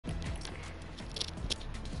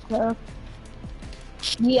Uh,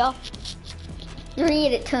 yeah.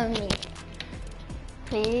 Read it to me,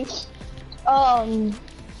 please.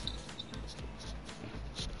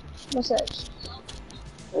 What's that?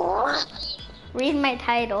 Read my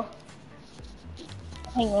title.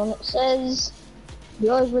 Hang on, it says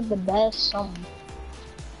yours with the best something.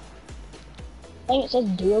 I think it says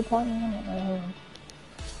duo partner on it.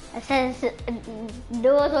 It says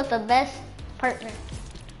duos with the best partner.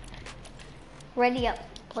 Ready up,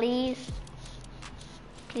 please.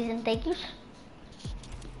 Please and thank you.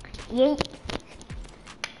 Yay.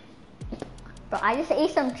 Bro, I just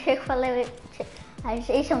ate some Chick-fil-A. I just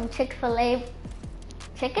ate some Chick-fil-A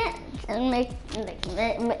chicken and make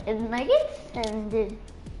nuggets, and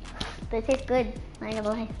they taste good. I'm not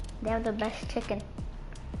gonna lie, they have the best chicken.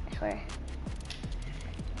 I swear.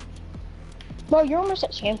 Bro, you're almost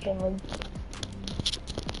at Champion League.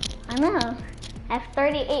 I know. I have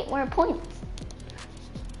 38 more points.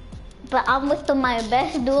 But I'm with my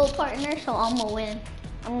best duo partner, so I'm gonna win.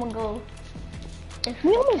 I'm gonna go.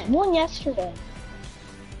 We almost won yesterday.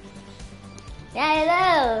 Yeah, I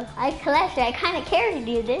know. I collected. I kind of carried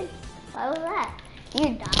you, dude. Why was that?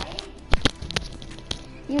 You died.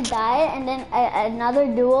 You died, and then another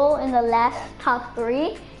duo in the last top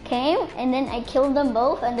 3 came, and then I killed them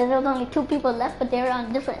both, and then there was only 2 people left, but they were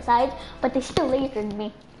on different sides, but they still lasered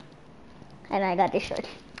me. And I got destroyed.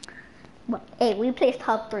 But hey, we placed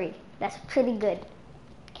top 3. That's pretty good.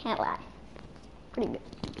 Can't lie. Pretty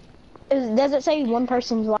good. Does it say one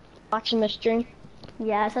person's watching the stream?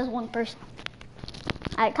 Yeah, it says 1 person.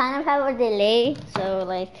 I kind of have a delay, so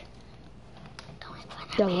like...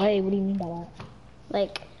 Delay? What do you mean by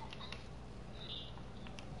that?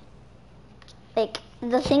 Like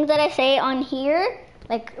the things that I say on here,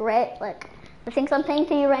 like the things I'm saying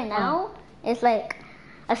to you right now is like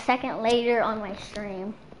a second later on my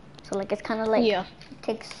stream. So like it's kind of like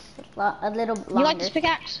takes a little longer. You like this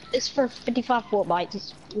pickaxe? It's for 55 fort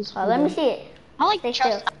bytes. Let me see it. I like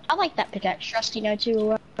that pickaxe, Trusty No too,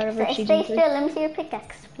 or whatever. Stay still. Let me see your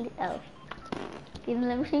pickaxe, please. Oh,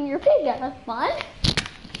 let me see your pickaxe, man.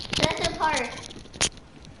 That's the part.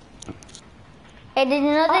 Hey, did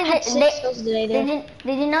you know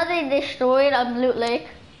did you know they destroyed Loot Lake?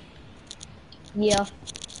 Yeah.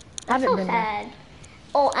 That's so sad. There.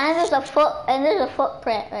 Oh, and there's a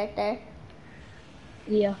footprint right there.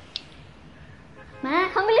 Yeah. Man, I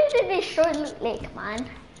can't believe they destroyed Loot Lake, man.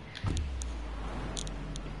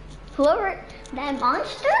 Whoever, that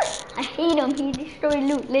monster, I hate him. He destroyed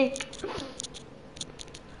Loot Lake.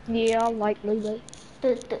 Yeah, I like Loot Lake.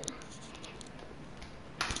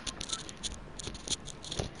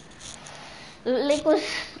 Loot Lake was,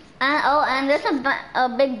 and there's a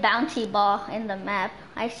big bouncy ball in the map.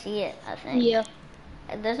 I see it, I think. Yeah.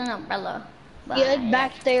 There's an umbrella. Yeah, it's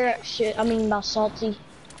back there at by Salty.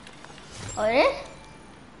 Oh, it is?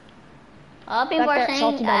 A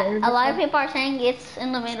lot of people are saying it's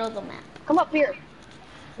in the middle of the map. Come up here.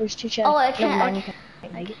 There's 2 chests. Oh, I can't.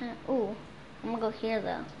 Ooh, I'm gonna go here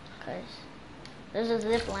though, cause there's a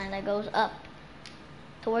zip line that goes up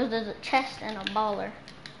towards the chest and a baller.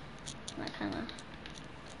 I'm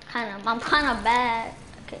kind of bad.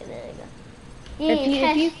 Okay, there you go. If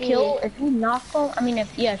you knock them,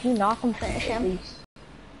 if you knock them, finish him.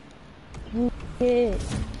 Yeah.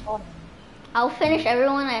 I'll finish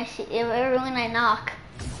everyone I knock.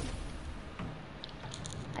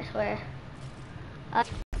 I swear.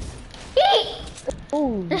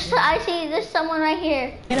 Ooh. I see there's someone right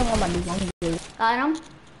here. Got him.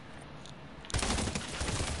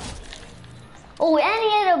 Oh, and he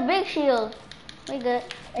had a big shield. We good.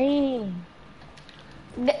 Hey.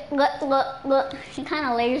 Look. He kind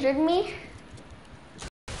of lasered me.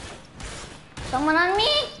 Someone on me?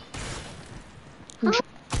 Huh?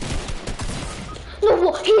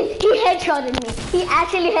 No, he headshotted me. He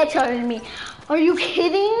actually headshotted me. Are you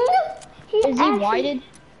kidding? Is he whited?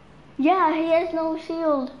 Yeah, he has no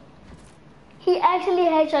shield. He actually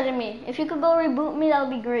headshotted me. If you could go reboot me, that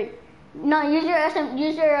would be great. No, use your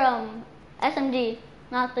SMG,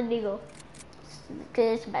 not the Deagle.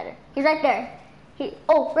 Cause it's better. He's right there.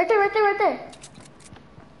 Right there.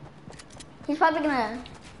 He's probably gonna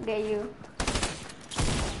get you.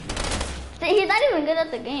 He's not even good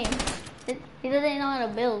at the game. He doesn't know how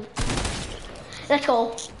to build. Let's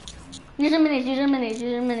go. Use your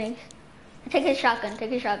minis. Take his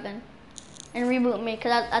shotgun. And reboot me,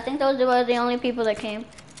 cause I think those were the only people that came.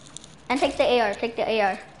 And take the AR.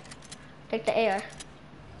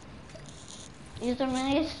 Use the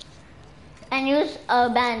minis. And use a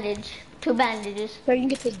bandage. 2 bandages. So you can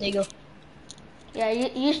get the Deagle. Yeah,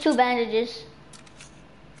 use 2 bandages.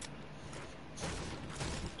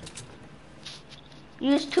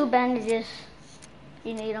 Use 2 bandages.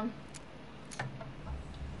 You need them.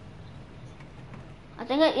 I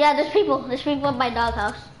think, yeah, there's people. There's people at my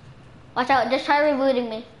doghouse. Watch out, just try rebooting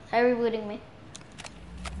me. Try rebooting me.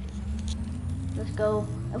 Let's go.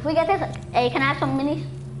 If we get this, hey, can I have some minis?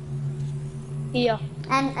 Yeah.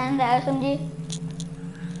 And the SMG?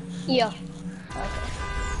 Yeah. Okay.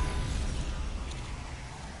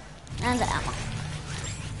 And the ammo.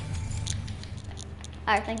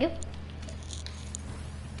 Alright, thank you.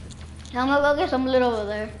 I'm gonna go get some loot over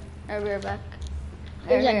there. I'll be right back.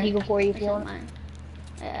 There's that deagle for you if you want. Mine.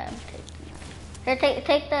 Yeah, I'm taking it. Here,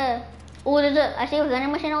 take the. Oh, I see a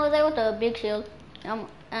vending machine over there with a big shield. And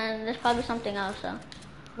there's probably something else. So.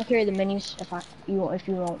 I'll carry the minis if you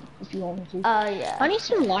want me to. Yeah. I need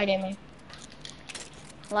some light ammo.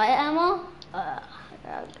 Light ammo?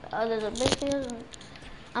 There's a big shield.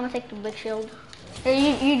 I'm gonna take the big shield. Here,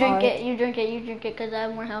 you drink it. You drink it, because I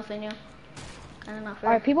have more health than you. Kinda not fair.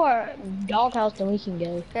 Alright, people are doghouse, then we can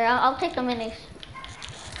go. Here, I'll take the minis.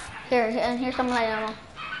 Here, and here's some light ammo.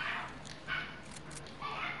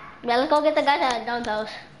 Yeah, let's go get the guys at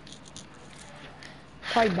doghouse.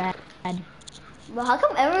 Probably bad. But how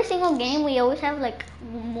come every single game we always have like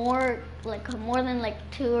more than like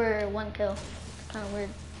 2 or 1 kill? Kind of weird.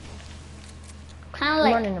 Kind of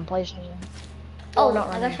like running in place. Oh,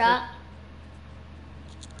 I got shot.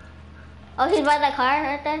 Oh, he's by that car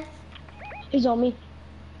right there. He's on me.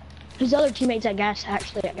 His other teammates at gas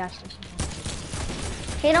station.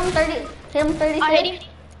 Hit him 36. I hit him.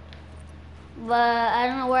 But I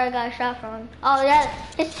don't know where I got shot from. Oh yeah,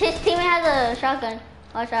 his teammate has a shotgun.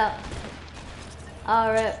 Watch out.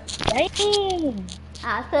 Alright. Dang.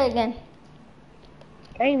 I play again.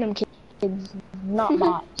 Dang them kids, not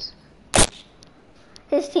bots.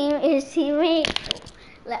 His teammate.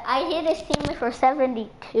 Like, I hit his teammate for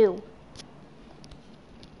 72.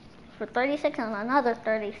 For 36 and another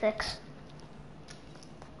 36.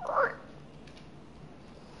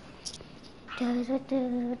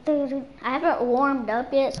 I haven't warmed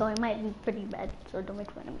up yet, so it might be pretty bad, so don't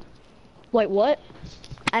make fun of me. Wait, what?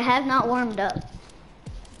 I have not warmed up.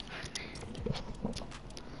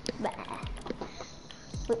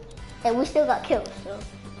 And we still got kills, so.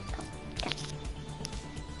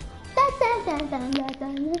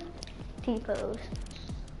 T-pose.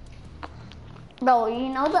 Bro, you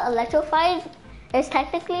know the electrified is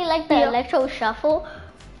technically like the electro shuffle,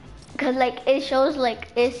 cause like it shows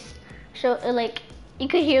like like you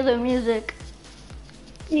could hear the music.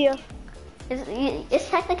 Yeah. It's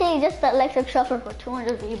technically just the electric shuffle for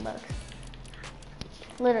 200 V-bucks.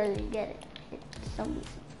 Literally get it. It's so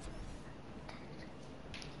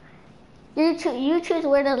easy. You choose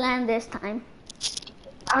where to land this time.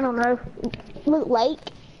 I don't know. Loot Lake.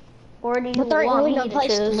 Or do you but there ain't want really me no to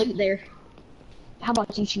place to choose? loot there. How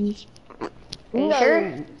about you choose? Are you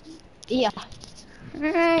sure? Yeah.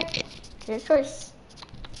 Alright. Good choice.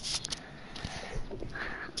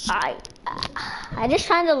 I just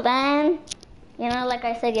trying to land, you know, like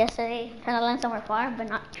I said yesterday, trying to land somewhere far, but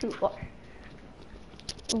not too far.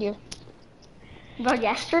 Yeah. Bro,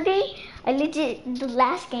 yesterday, the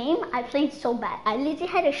last game, I played so bad. I legit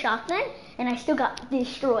had a shotgun, and I still got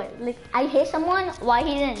destroyed. Like, I hit someone while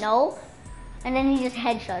he didn't know, and then he just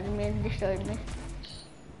headshotted me and destroyed me.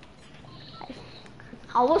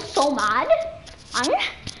 I was so mad.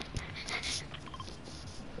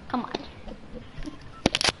 Come on.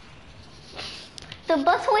 The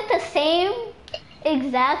bus went the same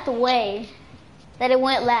exact way that it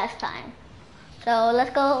went last time. So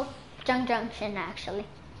let's go Junction actually.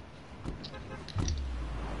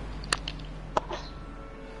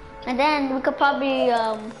 And then we could probably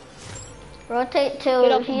rotate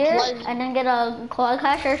to here and then get a quad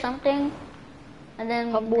cache or something. And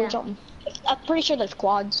then something. I'm pretty sure there's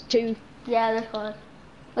quads too. Yeah, there's quads.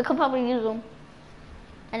 We could probably use them.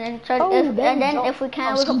 And then try if we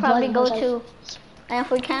can, we could probably go to. And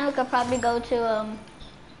if we can, we could probably go to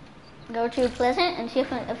Pleasant and see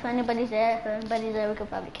if anybody's there. If anybody's there, we could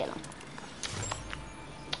probably kill them.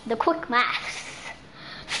 The quick maths.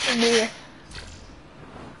 Yeah.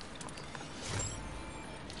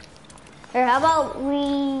 Or how about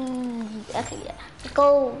okay, yeah. Let's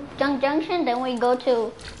go Junction, then we go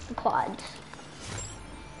to the quads.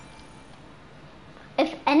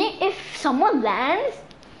 If someone lands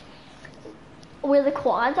where the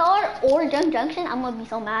quads are or Junction, I'm gonna be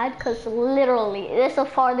so mad because literally it's the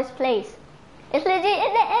farthest place. It's legit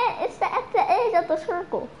it's at the edge of the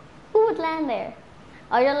circle. Who would land there?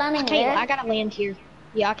 Are you landing there? I gotta land here.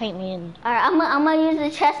 Yeah, I can't land. Alright, I'm gonna use the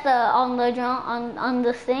chest on the drum on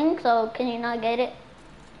this thing. So can you not get it?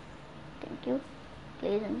 Thank you,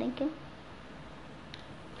 please and thank you.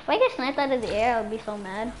 If I get sniped out of the air, I'll be so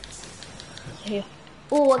mad. Yeah.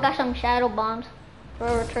 Ooh, I got some shadow bombs for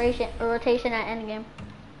rotation at endgame.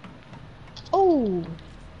 Oh,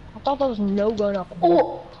 I thought there was no gun up in there.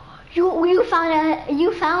 Oh, you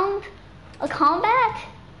found a combat?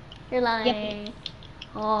 You're lying. Yep.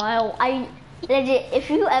 Oh, I legit. If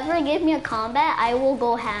you ever give me a combat, I will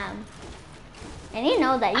go ham. And you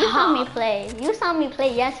know that. You saw me play. You saw me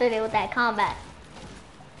play yesterday with that combat.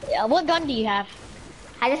 Yeah, what gun do you have?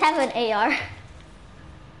 I just have an AR.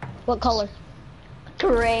 What color?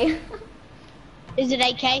 Gray. Is it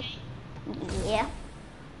AK? Yeah.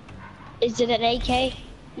 Is it an AK?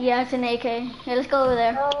 Yeah, it's an AK. Yeah, let's go over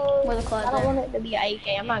there. No, Where the quads I don't are. want it to be an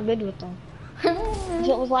AK. I'm not good with them. If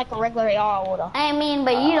it was like a regular AR, I would've. I mean,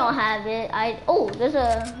 but you don't have it. Oh, there's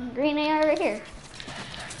a green AR right here.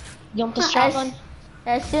 You want the shotgun?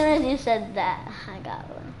 As soon as you said that, I got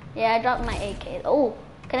one. Yeah, I dropped my AK. Oh,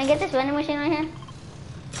 can I get this vending machine right here?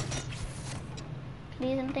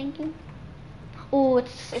 Please and thank you. Oh,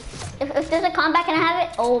 if there's a combat, can I have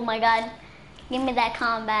it? Oh my god, give me that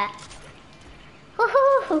combat.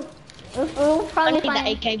 Woohoo! We'll I probably need find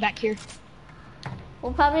the AK back here.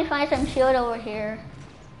 We'll probably find some shield over here,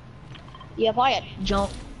 Yeah, if I had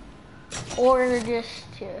jump. or just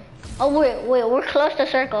here. Oh wait, we're close to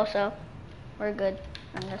circle, so we're good.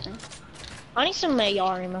 I'm guessing. I need some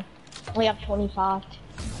AR ammo. We have 25.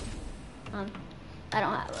 I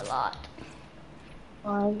don't have a lot.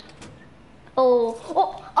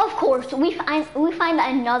 Oh, of course, we find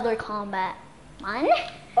another combat. Mine?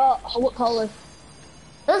 What color?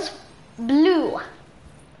 That's blue.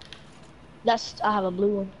 I have a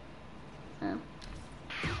blue one. Oh.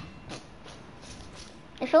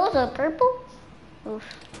 If it was a purple, oof.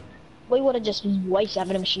 We would have just wasted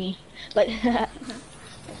having a machine. But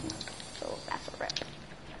So that's a rip.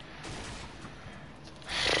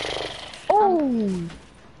 oh,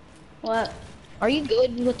 What? are you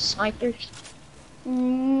good with snipers?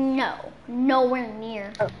 No, nowhere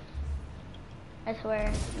near. Oh. I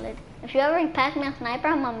swear. Like, if you ever pass me a sniper,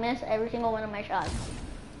 I'm gonna miss every single one of my shots.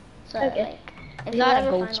 So Okay. like, if I you got a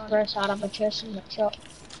ever gold find one, press out of my chest in the shop.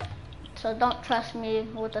 so don't trust me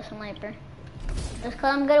with a sniper. Just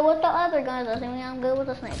cause I'm good with the other guns doesn't mean I'm good with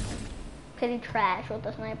the sniper. Pretty trash with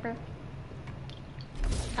the sniper.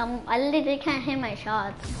 I literally can't hit my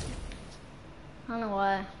shots. I don't know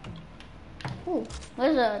why. Ooh,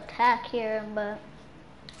 there's an attack here, but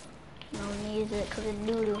no one needs it because it's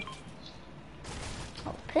doo-doo.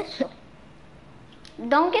 Oh, pistol.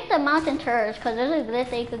 Don't get the mountain turrets because there's a glitch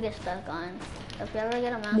that you could get stuck on. If you ever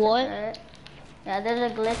get a mountain turret. Yeah,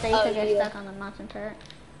 there's a glitch that you could get stuck on the mountain turret.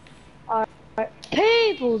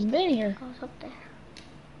 People's been here. Goes up there.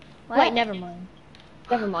 What? Wait, never mind.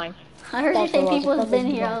 Never mind. I heard you say Thought there was people's a been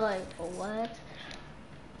couple here. I was like, what?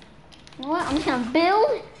 You know what? I'm just gonna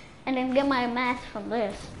build and then get my mats from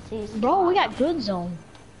this. Jeez. Bro, we got good zone.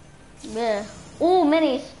 Yeah. Ooh,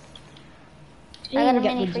 minis. I got a We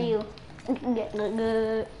mini good for zone. you.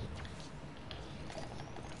 Good.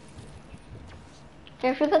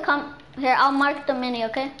 Here, if you could come. Here, I'll mark the mini,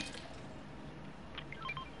 okay?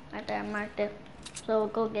 Right there, I marked it. So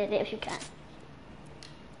go get it if you can.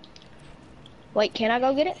 Wait, can I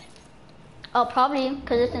go get it? Oh, probably,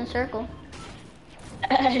 because it's in circle.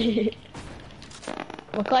 My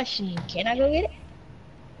question, can I go get it?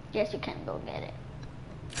 Yes, you can go get it.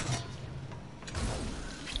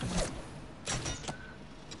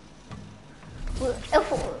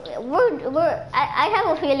 I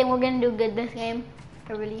have a feeling we're gonna do good this game.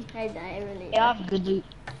 I really. Yeah, I have good loot.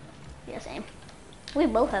 Yeah, same. We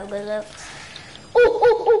both have good loot.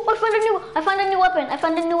 Oh! I found a new weapon. I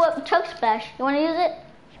found a new weapon. Chug splash. You wanna use it?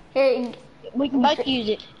 Here. We can both use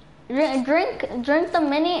it. Drink the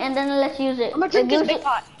mini and then let's use it. I'm gonna drink this big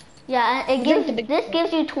pot. Yeah, this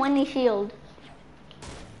gives you 20 shield.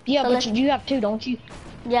 Yeah, So but you have 2, don't you?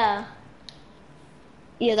 Yeah.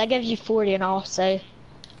 Yeah, that gives you 40 and all, so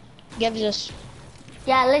gives us.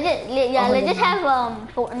 Yeah, let's just 190.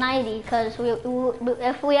 have 90 because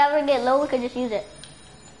if we ever get low, we could just use it.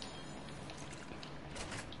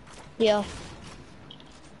 Yeah.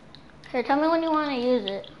 Here, tell me when you want to use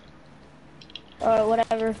it.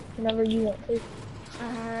 Whatever, whenever you want to.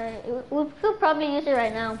 We could probably use it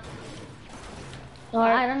right now.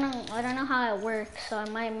 Alright. I don't know how it works, so I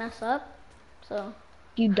might mess up. So.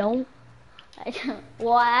 You don't?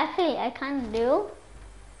 Well, actually, I kind of do.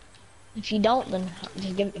 If you don't, then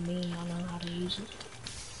just give it to me. I know how to use it.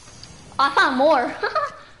 Oh, I found more.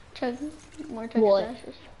 More chug What?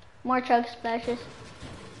 splashes. More chug splashes.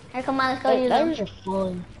 Here, come on, let's go use them. Those are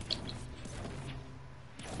fun.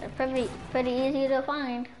 They're pretty easy to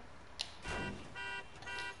find.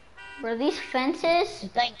 Bro, these fences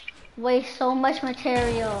waste so much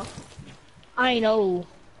material. I know.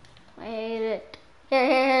 I hate it.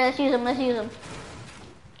 Here, let's use them, let's use them.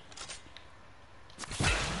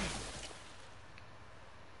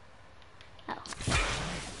 Oh.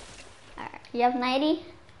 Alright, you have 90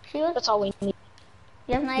 shield? That's all we need.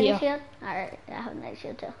 You have 90 shield? Alright, I have 90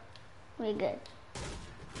 shield too. We good.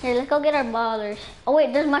 Here, let's go get our ballers. Oh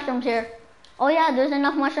wait, there's mushrooms here. Oh yeah, there's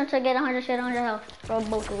enough mushrooms to get 100 shit, 100 health for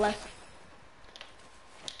both of us.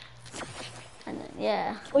 And then,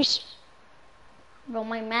 yeah. Bro,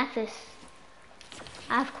 my math is...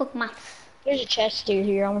 I have quick maths. There's a chest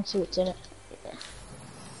here. I want to see what's in it. Yeah.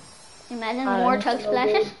 Imagine more chug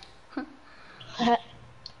splashes.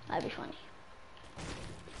 That'd be funny.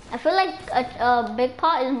 I feel like a big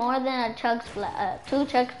pot is more than a chug splash, 2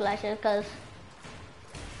 chug splashes, because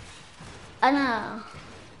I don't know.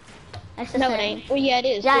 It's the no, same. it ain't. Well, yeah, it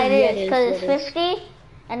is. Yeah, it is, because it's 50,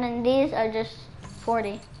 and then these are just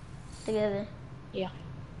 40 together. Yeah.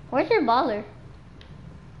 Where's your baller?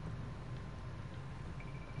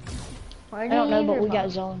 I don't know, but we got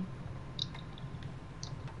zone.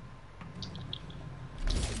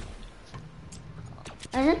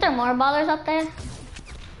 Isn't there more ballers up there?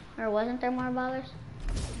 Or wasn't there more ballers?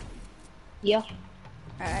 Yeah.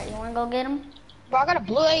 Alright, you wanna go get them? Bro, I got a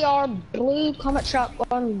blue AR, blue combat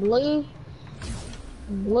shotgun, blue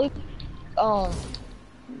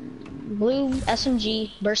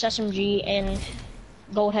SMG, burst SMG, and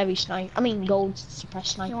gold heavy snipe. I mean gold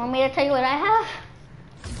suppressed snipe. You want me to tell you what I have?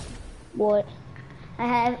 What? I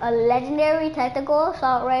have a legendary tactical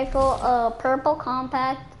assault rifle, a purple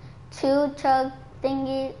compact, 2 chug,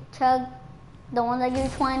 the ones that give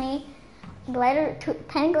you 20, glider,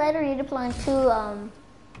 10 glider redeploy, and 2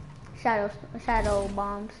 shadow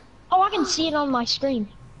bombs. Oh, I can see it on my screen,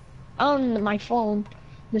 on my phone,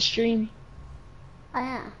 the stream. Oh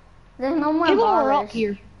yeah, there's no more people ballers. were up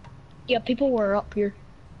here. Yeah, people were up here.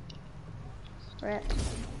 Rip.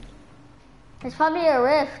 It's probably a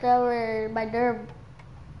rift over by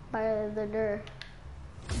the Dur.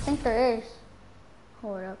 I think there is.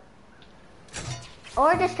 Hold up.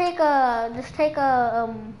 Or just take a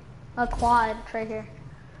quad right here.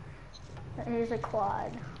 Here's a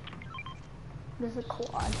quad. There's a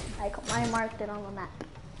quad. I marked it on the map.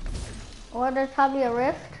 Or there's probably a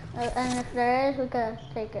rift, and if there is, we could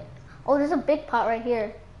take it. Oh, there's a big pot right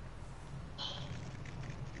here.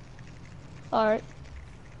 Alright.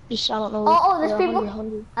 Just, I don't know. Oh, there's people.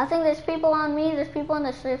 I think there's people on me. There's people on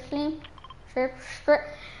the strip stream.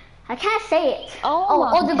 I can't say it.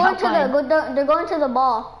 Oh, they're going to they're going to the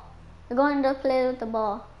ball. They're going to play with the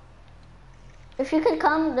ball. If you could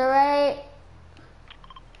come, they're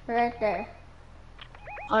right there.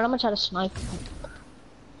 Alright, I'm gonna try to snipe.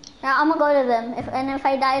 Now I'm gonna go to them. If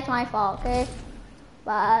I die, it's my fault. Okay.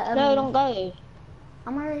 But no, don't go.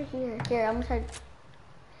 I'm already here. Here, I'm gonna try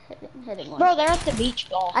hitting one. Bro, they're at the beach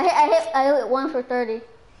ball. I hit 1 for 30.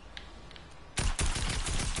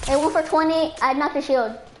 Hey, 1 for 20. I knocked the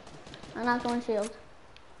shield. I knocked 1 shield.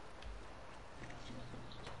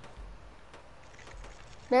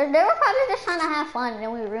 They were probably just trying to have fun, and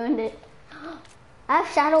then we ruined it. I have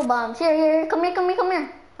shadow bombs. Here. Come here.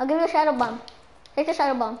 I'll give you a shadow bomb. Take the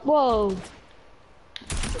shadow bomb. Whoa.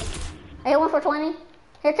 I hit 1 for 20.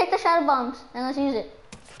 Here, take the shadow bombs, and let's use it.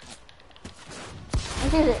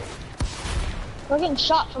 Let's use it. We're getting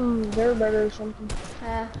shot from their burger or something.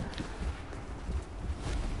 Yeah.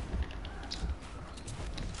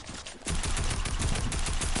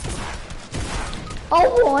 Oh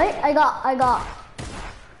boy, I got.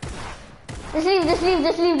 Just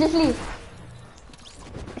leave.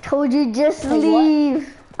 I told you just leave. What?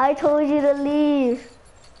 I told you to leave.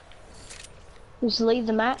 Just leave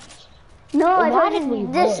the match? No, well, I why told did we you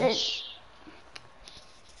rush?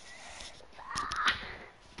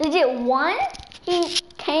 Legit 1, he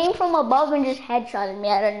came from above and just headshotted me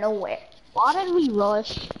out of nowhere. Why did we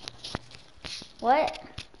rush? What?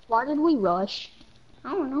 Why did we rush?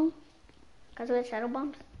 I don't know. Because we had shadow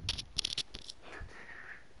bombs.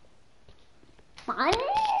 Fine.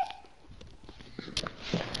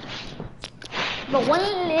 But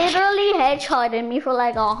 1 literally headshotted me for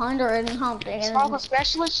like 100 and something. Survival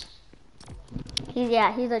specialist? He's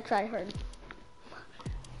a tryhard.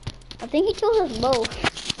 I think he kills us both.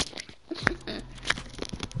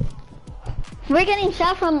 We're getting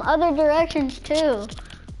shot from other directions too.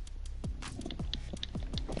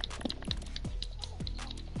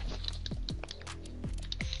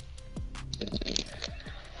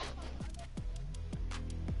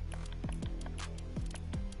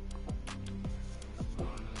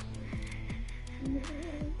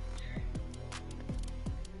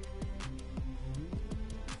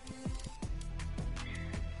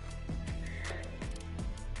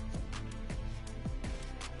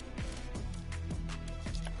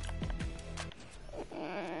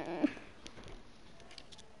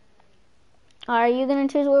 Are you gonna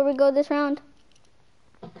choose where we go this round?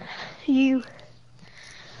 You.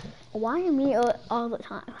 Why me all the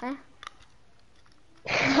time, huh?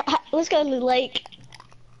 Let's go to the lake.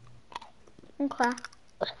 Okay.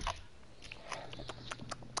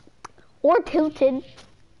 Or tilted.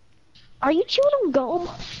 Are you chewing on gum?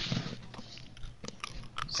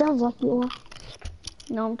 Sounds like you are.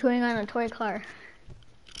 No, I'm chewing on a toy car.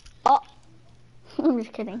 Oh. I'm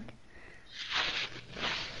just kidding.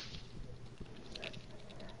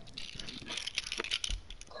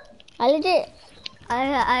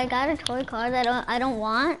 I got a toy car that I don't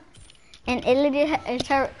want, and it legit it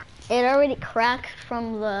already cracked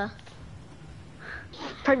from the.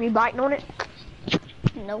 Probably biting on it.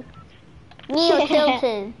 Nope. Neo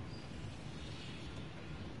tilted.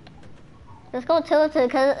 Let's go tilted,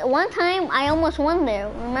 because one time I almost won there,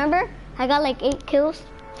 remember? I got like 8 kills.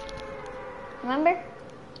 Remember?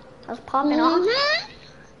 I was popping off.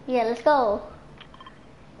 Yeah, let's go.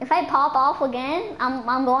 If I pop off again,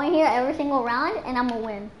 I'm going here every single round and I'm gonna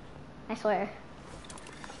win. I swear.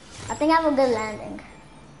 I think I have a good landing.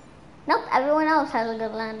 Nope, everyone else has a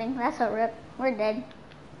good landing. That's a rip. We're dead.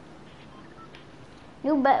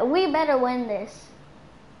 We better win this.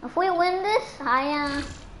 If we win this, I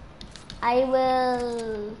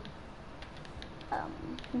will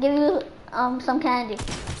give you some candy.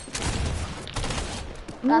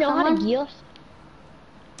 You know how to gift?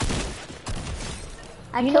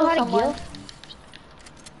 I know how to gift?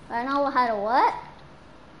 I know how to what?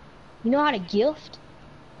 You know how to gift?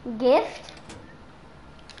 Gift?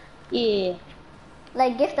 Yeah.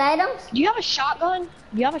 Like gift items? Do you have a shotgun?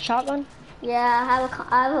 Do you have a shotgun? Yeah, I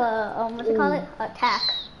have a what's it called? A tack.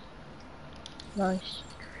 Nice.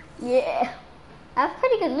 Yeah. I have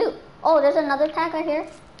pretty good loot. Oh, there's another tack right here.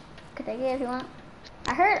 Could take it if you want.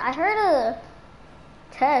 I heard a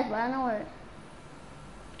chest, but I don't know where.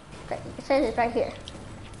 It says it's right here.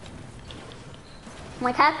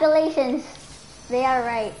 My calculations, they are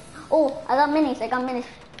right. Oh, I got minis.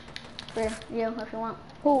 For you if you want.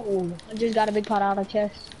 Oh, I just got a big pot out of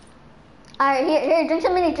chest. Alright, here, drink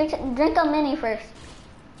some mini. Drink a mini first.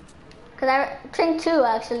 Cause I drink 2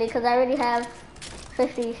 actually, cause I already have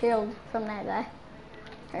 50 shield from that guy.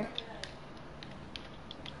 Here.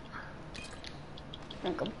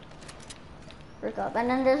 Drink them. Drink up, and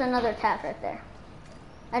then there's another tap right there.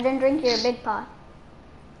 And then drink your big pot.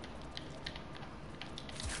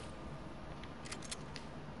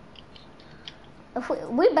 If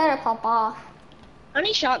we better pop off. I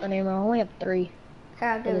need shotgun ammo. I only have 3. Here,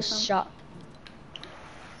 I'll give you this some. shot.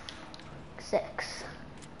 6.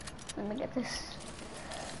 Let me get this.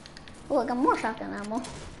 Oh, I got more shotgun ammo.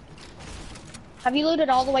 Have you looted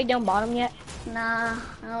all the way down bottom yet? Nah,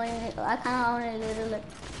 I kind of only looted like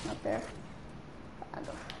up there.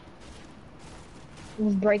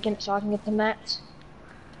 I'm breaking it so I can get the mats.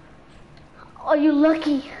 Oh, you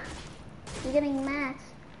lucky. You're getting mats.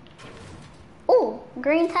 Oh,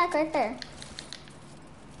 green tack right there.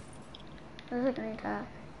 There's a green tack.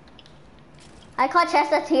 I call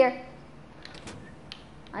chest that's here.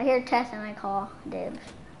 I hear chest and I call dibs.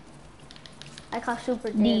 I call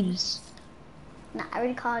super dibs. Dibs. Nah, I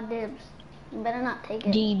already called dibs. You better not take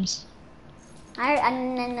it. Dibs.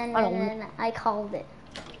 I called it.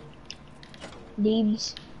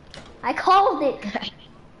 Dibs. I called it.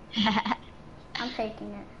 I'm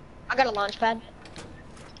taking it. I got a launch pad.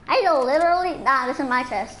 I go literally. Nah, this is my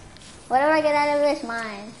chest. Whatever I get out of this,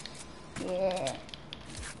 mine. Yeah.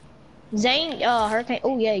 Zane, Hurricane.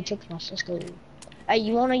 Oh yeah, he took us. Let's go. Hey,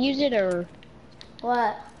 you wanna use it or?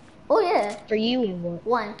 What? Oh yeah. For you or what?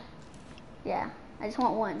 1. Yeah, I just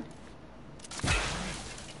want 1.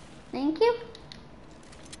 Thank you.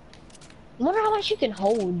 I wonder how much you can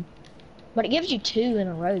hold. But it gives you 2 in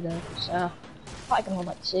a row though, so probably can hold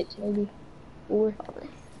like 6 maybe. 4. Probably.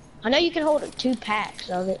 I know you can hold 2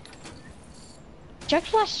 packs of it. Chug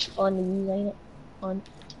Splash is fun to use, ain't it? Fun.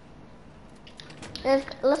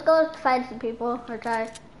 Let's go find some people or try.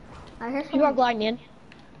 I hear some. People are gliding in.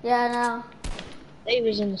 Yeah, I know. They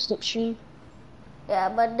was in the slipstream. Yeah,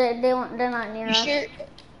 but they're not near You us. sure?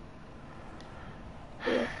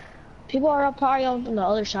 Yeah. People are probably on the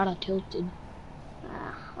other side of Tilted.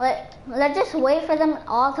 Let's just wait for them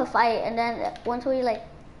all to fight, and then once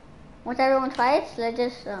everyone fights, let's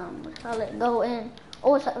just go in.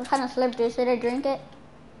 Oh, it's kind of slippery. Should I drink it?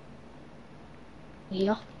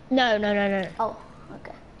 Yeah. No. Oh,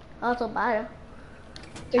 okay. Also bottom.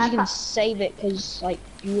 Because you can save it, because like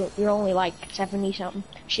you're only like 70 something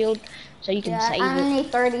shield, so you can save I it. only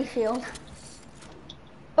need 30 shield.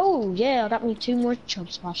 Oh yeah, I got me 2 more Chug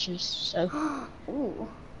Splashes. So Ooh.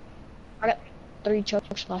 I got 3 Chug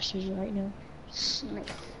Splashes right now. Nice.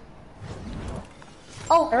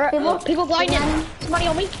 Oh, People blinding. Somebody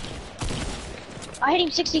on me. I hit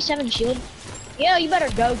him 67 shield. Yeah, you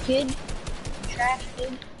better go, kid. Trash,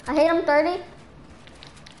 kid. I hit him 30.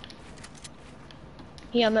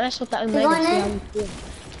 Yeah, mess with that He's going Omega. in.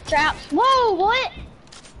 Traps. Whoa, what?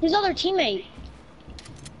 His other teammate.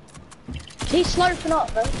 He's slurping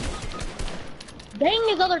up, bro. Dang,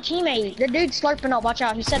 his other teammate. The dude's slurping up. Watch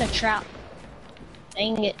out. He set a trap.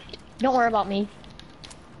 Dang it. Don't worry about me.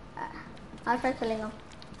 I'll start killing him.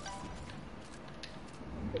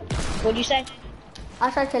 What'd you say?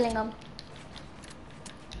 I'll start killing him.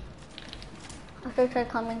 After try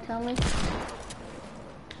coming to me.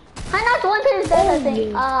 I knocked one to his death, I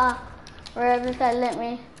think. Wherever this guy lit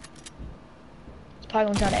me. He's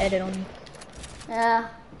probably gonna try to edit on you. Yeah.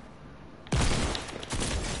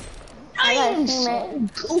 I'm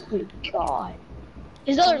so good, God.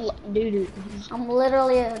 His other dude. I'm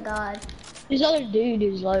literally a god. His other dude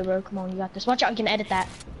is low, bro. Come on, you got this. Watch out, you can edit that.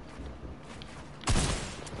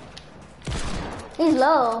 He's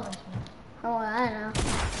low. Oh, I know.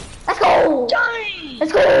 Let's go! Dang!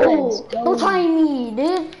 Let's go! Don't try me,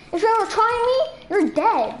 dude. If you ever try me, you're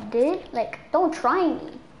dead, dude. Like, don't try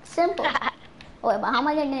me. Simple. Oh, wait, but how am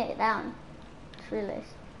I gonna get it down? Just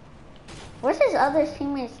realized. Where's his other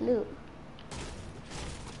teammates' loot?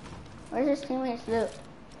 Where's his teammates' loot?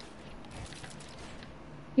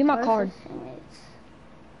 Give my card. His teammates?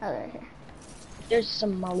 Oh, they're here. There's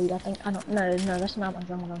some of my loot, I think. I don't know. No, that's not my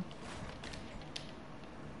drum gun.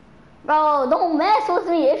 Bro, don't mess with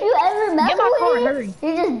me. If you ever mess Get my with card, me, hurry.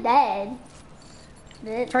 you're just dead.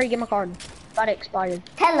 Dude. Hurry, get my card. Got it expired.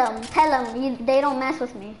 Tell them, they don't mess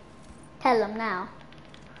with me. Tell them now.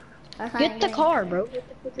 Get the car, bro. What the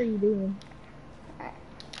fuck are you doing? Alright.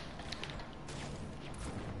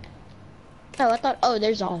 Oh, I thought. Oh,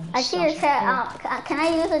 there's all. I see your chug. Can I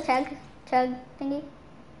use a chug thingy?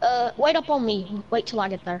 Wait up on me. Wait till I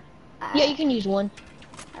get there. Yeah, you can use one.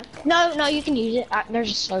 Okay. No, you can use it. There's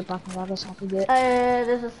a slurp I can grab us off of it.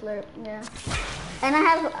 There's a slurp, yeah. And I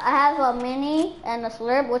have a mini and a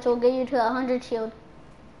slurp, which will get you to 100 shield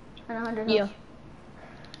and 100 health. Yeah.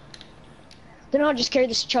 Then I'll just carry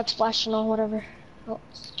this chug splash and all whatever. Oh.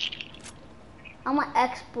 I'm gonna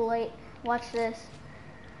exploit. Watch this.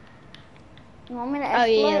 You want me to exploit? Oh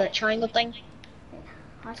yeah, that triangle thing. Yeah,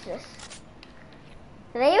 watch this.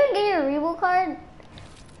 Did I even get your Rebo card?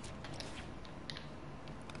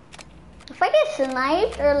 If I get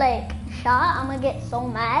sniped or like shot, I'm gonna get so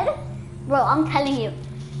mad. Bro, I'm telling you,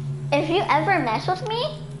 if you ever mess with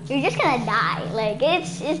me, you're just gonna die. Like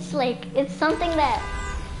it's something that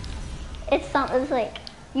it's like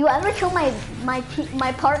you ever kill my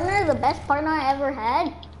partner, the best partner I ever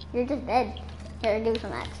had, you're just dead. Here, give me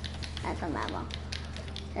some axe and some ammo.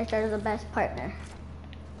 Instead of the best partner.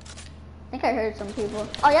 I think I heard some people.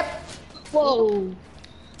 Oh yep. Whoa.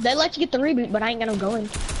 They let you get the reboot, but I ain't got no gun.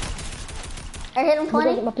 I hit him 20. I'm gonna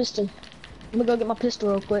go get my pistol. I'm gonna go get my pistol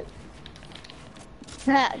real quick.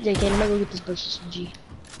 Ha, JK, let me go get this burst SMG.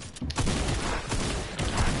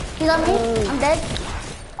 He's on me. I'm dead.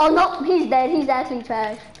 Oh no, he's dead. He's actually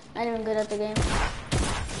trash. Not even good at the game.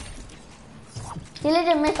 He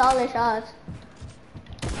legit missed all his shots.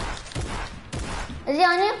 Is he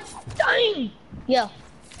on you? Dang! Yeah.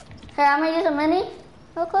 Here, I'm gonna use a mini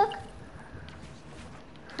real quick.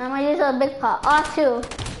 I'm gonna use a big pot. Oh, 2.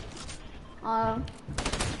 I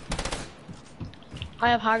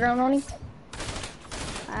have high ground on him.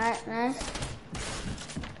 Alright, nice.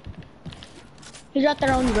 He's right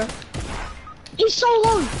there on you, bro. He's so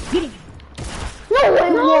low. Get him. No way,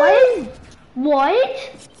 No!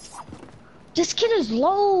 What? This kid is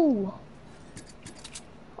low.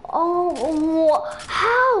 Oh,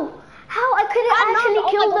 how? How? I could've actually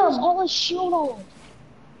killed him. All his shield on.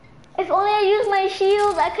 If only I used my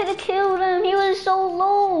shield, I could've killed him. He was so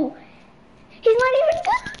low. He's not even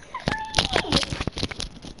good.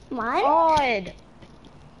 Mine? God.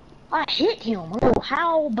 I hit him. I don't know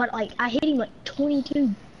how, but like I hit him like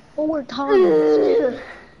 4 times.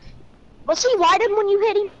 Was he whited when you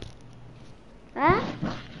hit him? Huh?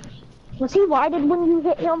 Was he whited when you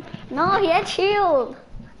hit him? No, he had shield.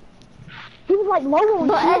 He was like low on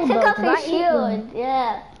But I shield, took though, off 'cause I his hit him. shield,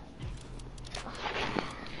 yeah.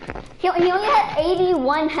 He only had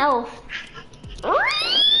 81 health. On?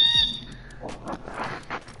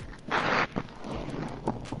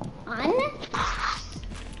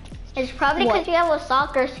 It's probably because you have a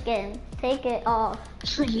soccer skin. Take it off.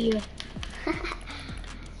 Yeah.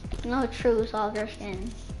 No true soccer skin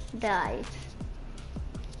dies.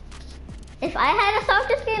 If I had a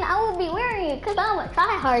soccer skin, I would be wearing it because I'm a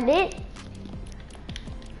tryhard, dude.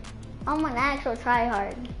 I'm an actual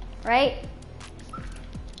tryhard, right?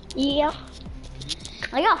 Yeah.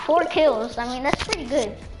 I got 4 kills. I mean, that's pretty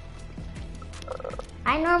good.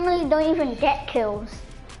 I normally don't even get kills.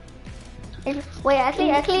 Wait,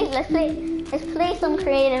 actually, let's play some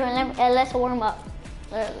creative and let's warm up.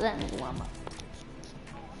 Let me warm up.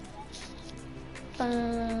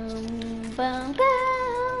 Boom, boom.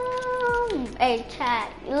 Hey,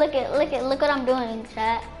 chat, look what I'm doing,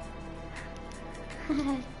 chat.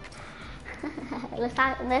 Let's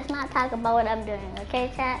not talk about what I'm doing,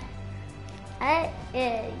 okay, chat? Alright?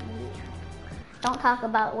 Yeah. Don't talk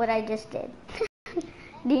about what I just did.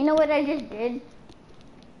 Do you know what I just did?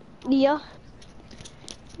 Yeah.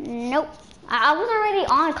 Nope. I was already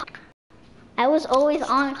on. I was always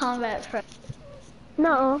on Combat Pro.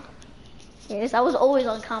 No. Yes, I was always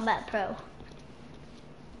on Combat Pro.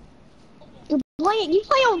 You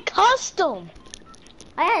play on custom.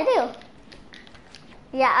 I do.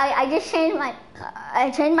 Yeah, I just changed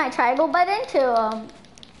my tribal button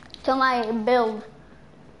to my build.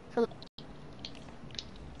 So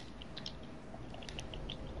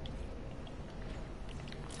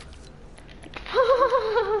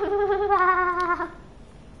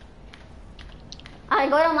I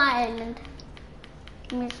go to my island.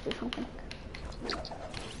 Let me just do something.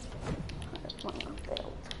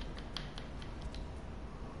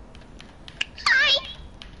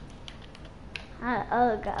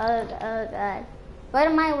 Oh god. Go to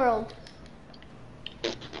my world.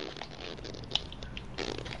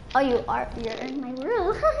 Oh, you're in my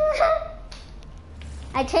world.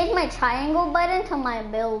 I changed my triangle button to my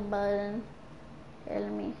build button. Here,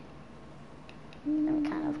 let me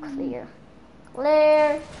kind of clear.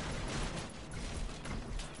 Let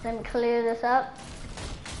me clear this up.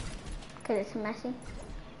 Cause it's messy.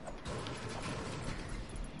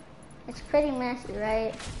 It's pretty messy,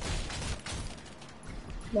 right?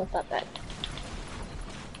 Not that bad.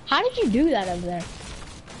 How did you do that over there?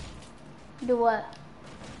 Do what?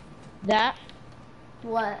 That?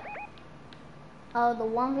 What? Oh, the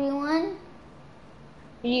 1v1?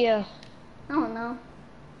 Yeah. I don't know.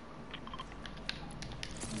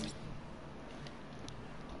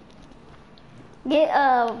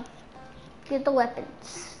 Get the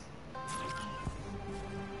weapons.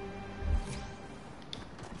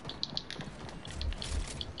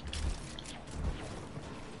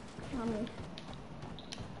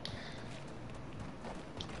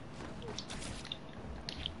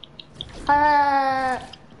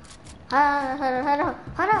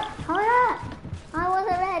 Hold up. I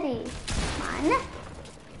wasn't ready. Come on.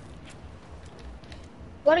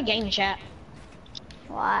 What a game chat.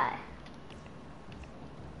 Why?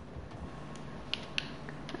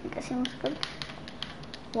 I guess he looks good.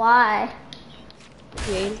 Why?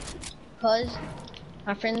 Dude. Cause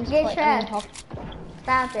my friends Get trapped. talk.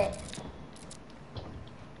 Stop it.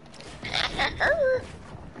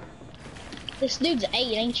 This dude's 8,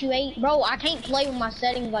 ain't you 8? Bro, I can't play with my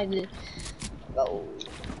settings like this. Bro.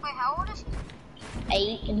 Wait, how old is he?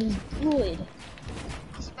 8, and he's good.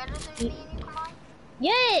 He's better than me and you combined?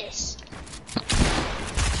 Yes!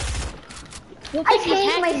 I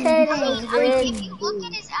changed my settings, If you look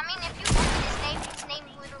at his name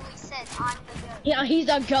literally says I'm the goat. Yeah, he's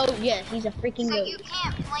a goat, yes, he's a freaking So goat. you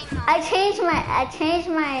can't blame him. I changed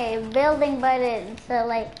my building button, so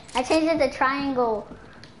like I changed it to triangle,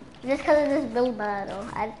 just because of this build battle.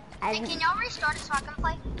 Hey, can y'all restart it so I can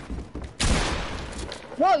play?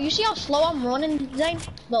 Bro, you see how slow I'm running, Zane?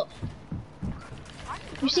 Look.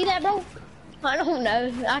 You see that, bro? I don't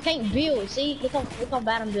know. I can't build. See? Look how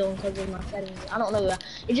bad I'm building because of my settings. I don't know.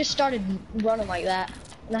 It just started running like that.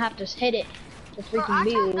 And I have to hit it to freaking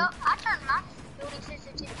build. I turned my building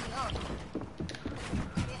sensitivity up.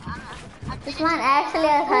 Yeah, This one actually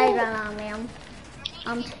has high ground on me.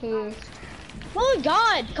 I'm teased. Oh my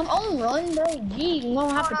god, come on, run, bro. Gee, I'm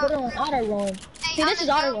gonna have to put it on auto run. Hey, See, this is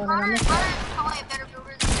auto run. Connor's probably a better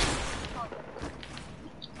builder than me.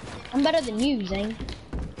 I'm better than you, Zane.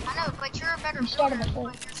 I know, but you're a better started builder, before.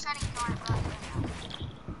 but your settings aren't right.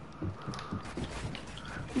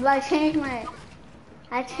 But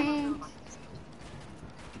I changed.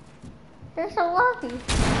 You're so lucky.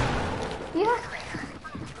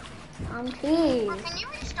 I'm teased. Well, can you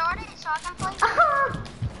restart it so I can play?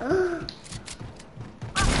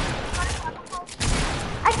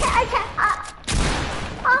 I can't.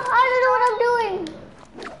 I don't know what I'm doing.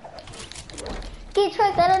 Key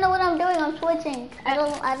trick, I don't know what I'm doing. I'm switching. I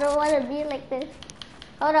don't want to be like this.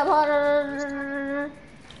 Hold up.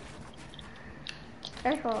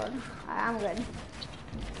 That's hold. I'm good.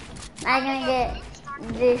 I'm gonna get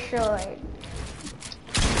destroyed.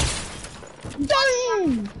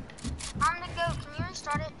 Dang! I'm the goat. Can you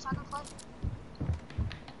restart it so I can play?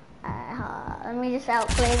 Let me just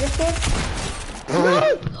outplay this kid.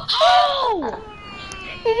 Oh!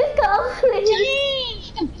 He just got outplayed.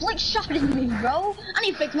 Jeez! He flick shotted me, bro. I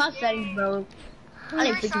need to fix my settings, bro. I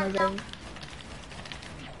need to fix my settings.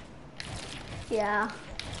 Yeah.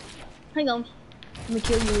 Hang on. Let me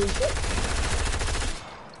kill you.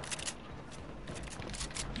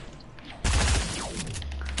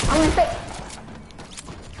 I'm gonna fix.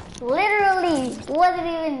 Literally, wasn't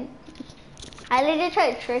even. I literally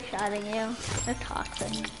tried trick shotting you. That's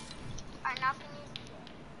toxic. Alright, now can you?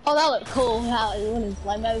 Oh, that looked cool. How it went in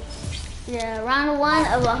slow mo. Yeah, round 1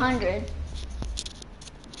 of 100.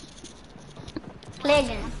 Play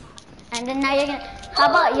again. And then now you're gonna. How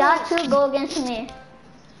about y'all two go against me?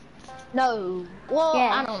 No. Well,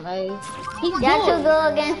 Yeah. I don't know. He's Y'all two good. go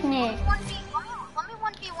against me. Let me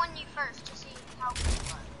 1v1 you first to see how good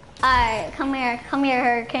you are. Alright, come here,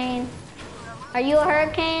 Hurricane. Are you a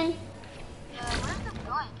Hurricane? Where's the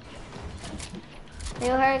gun? Are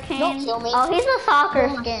you a Hurricane? Don't kill me. Oh, he's a soccer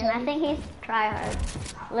Kill skin. myself. I think he's tryhard.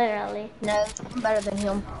 Literally. No, I'm better than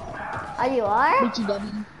him. Oh, you are?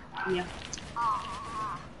 BTW. Yeah.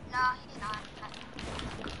 No, he's not.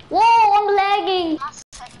 Whoa, I'm lagging. Not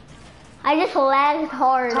second. I just lagged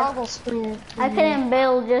hard. Toggle screen. I couldn't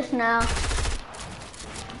build just now.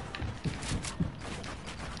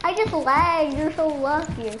 I just lagged. You're so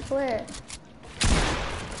lucky, I swear.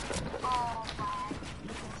 Oh, man.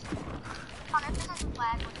 Connor, this is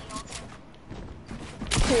flag with the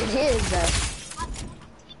ultimate. It is though.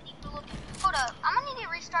 Hold up, I'm gonna need to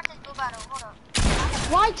restart this blue battle. Hold up.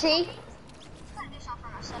 YT. I gotta do something for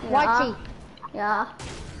myself. Yeah. YT. Yeah.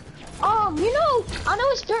 You know, I know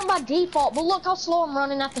it's sprint by default, but look how slow I'm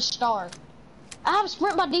running at the start. I have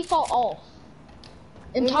sprint by default off.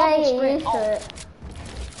 And You toggle gotta get sprint used to off. it.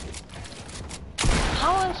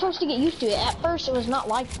 How am I supposed to get used to it? At first, it was not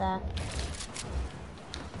like that.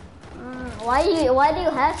 Why do you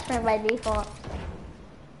have sprint by default?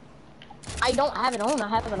 I don't have it on. I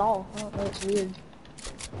have it all. I don't know. It's weird.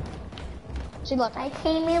 See, look. I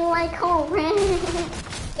came in like a rat.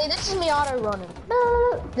 See, this is me auto running.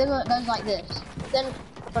 Then it goes like this. Then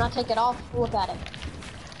when I take it off, look at it.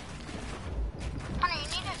 Connor, you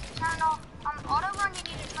need to turn off, auto run, you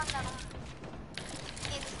need to turn that on.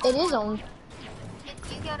 It is on.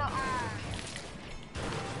 If you gotta,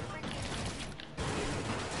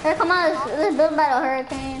 Here, come on, let's build battle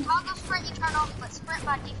Hurricane. toggle sprint you turn off, but sprint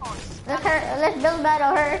by default. Let's build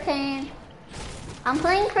battle Hurricane. I'm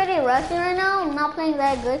playing pretty rusty right now. I'm not playing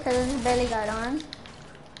that good because I just barely got on.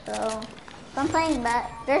 So I'm playing bad.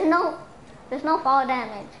 There's no fall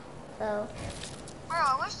damage. So Bro,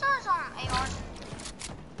 I wish there was AR.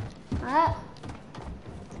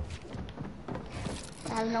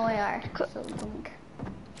 I have no AR. So blink.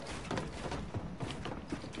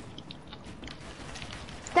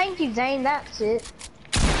 Thank you, Zane. That's it.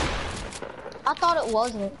 I thought it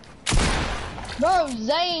wasn't. Bro,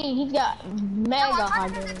 Zane, he's got mega high No, I'm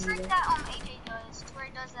trying to do the damage. trick that AJ does, to where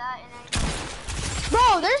he does that and then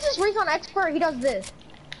Bro, there's this recon expert. He does this,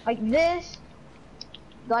 like this,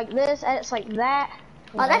 and it's like that.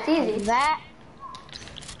 Oh, that's like easy. That.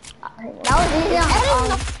 That was easy.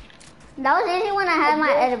 That was easy when I had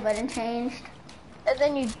my edit button changed. And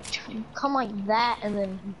then you come like that, and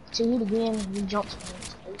then you do it again, and you jump.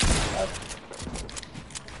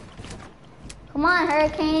 Come on,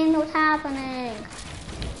 Hurricane, what's happening?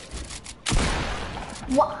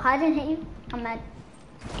 What? I didn't hit you? I'm mad.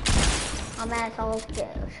 I'm mad, so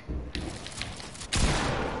scared.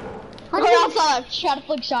 Go outside. Try to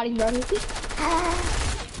flick shotty, bro.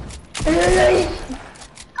 God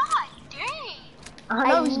dang! I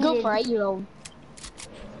know he's good for 8-year-old.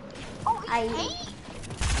 Oh, I- he's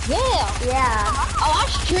 8? Yeah. Yeah. Oh, I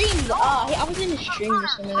streamed. I was in the stream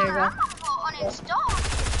just a minute ago. I'm gonna uninstall.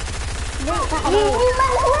 You might as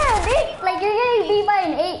well, like you're getting beat by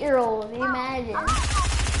an 8-year-old. Imagine.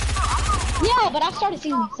 Yeah, but I started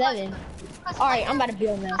season 7. Alright, I'm about to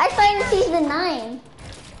build now. I started season 9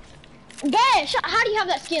 Gosh, how do you have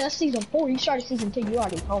that skin? That's season 4. You started season 2. You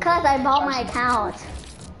already told me. because I bought my account.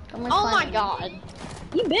 Oh my god.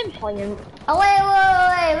 You've been playing. Oh wait!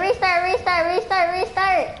 Restart!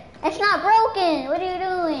 It's not broken. What are you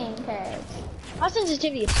doing? Okay. My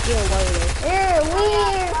sensitivity is still low. You're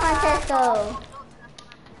weird, Francesco.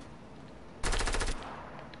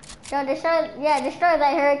 Yo, destroy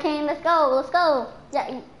that Hurricane. Let's go.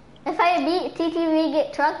 Yeah, if I beat TTV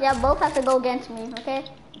get truck, y'all both have to go against me, okay?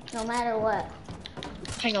 No matter what.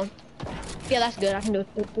 Hang on. Yeah, that's good. I can do it.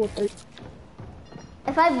 4-3.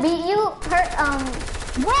 If I beat you,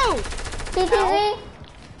 Bro! TTV.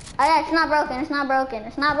 Oh yeah, it's not broken.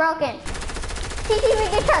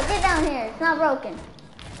 TTV get truck. Get down here. It's not broken.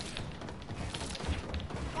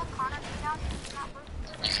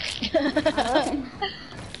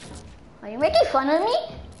 Are you making fun of me?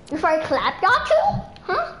 Before I clap y'all too?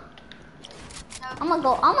 Huh? I'm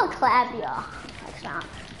gonna clap y'all next time.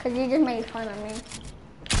 Cause you just made fun of me.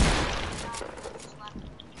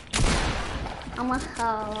 I'm gonna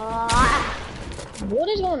clap. What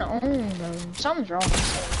is going on, bro? Something's wrong.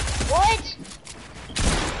 What?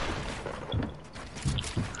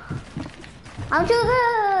 I'm too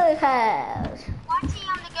good, cuz. Watching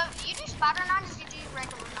on the go. Do you do spider knives or do you do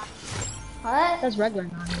regular knives? What? He does regular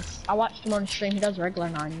 90s. I watched him on stream. He does regular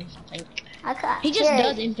 90s, I think. He just Here,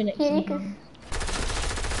 does infinite here, you sometimes.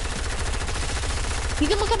 You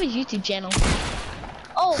can look up his YouTube channel.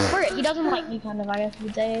 Oh, frick, he doesn't like me, kind of, I guess you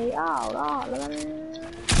would say. Oh!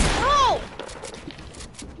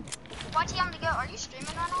 Watching on the go. Are you streaming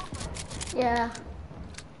right now? Yeah.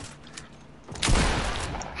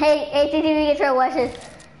 Hey, ATTV, get your watches.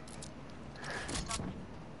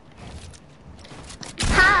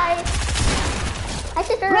 Hi. Hi,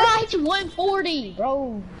 sister. Bro, I hit you 140,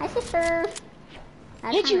 bro. Hi, sister.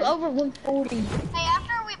 I hit you over 140. Hey,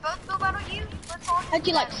 after we both go battle you, let's all. I hit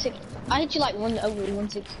you like 6. I hit you like over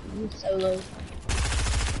 160 solo.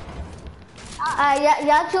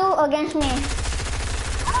 Y'all two against me. I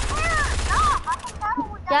don't care. Stop. I can battle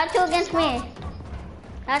with Y'all that. two against me.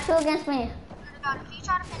 Y'all two against me. If you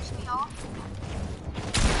try to finish me off,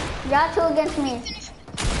 Y'all two against me. finish me.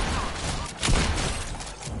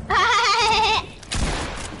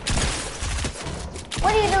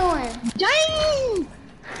 What are you doing? Dang!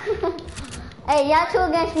 Hey, y'all two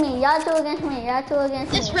against me. Y'all two against me. Y'all two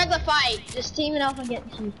against me. This regular fight, just teaming up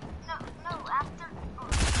against you. No, after.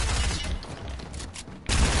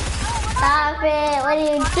 Stop it. What are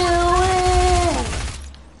you doing?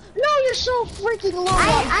 No, you're so freaking low.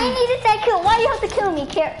 I needed that kill. Why do you have to kill me,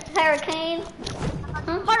 Hurricane?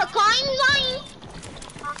 Hurricane,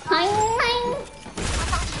 Mine.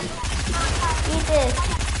 Eat this.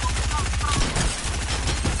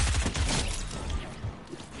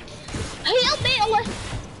 help me, Owen.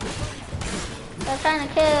 They're trying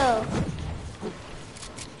to kill.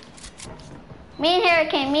 Me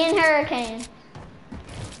and Hurricane.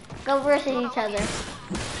 Go versus each other.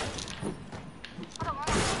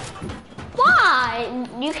 Why?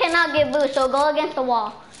 You cannot get boost, so go against the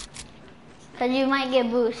wall. Cause you might get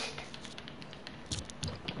boost.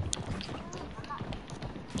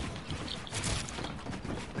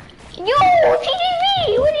 Yo,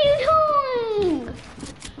 TTV, what are you doing?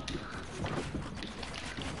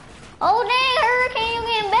 Oh dang, Hurricane, you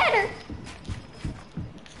getting better.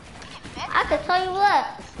 I can tell you what.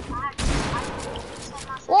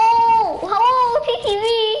 Whoa, TTV.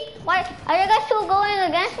 Why are you guys still going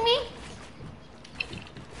against me?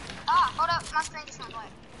 Ah, hold up, my screen just went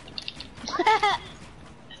blank.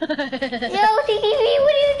 Yo, TTV,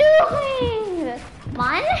 what are you doing?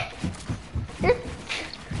 Mine?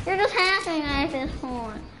 You're just hacking at this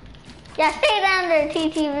point. Yeah, stay down there,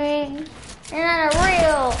 TTV. You're not a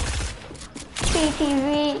real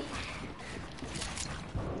TTV.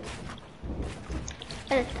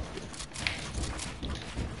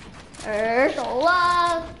 You're so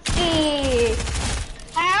lucky.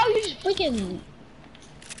 How you just freaking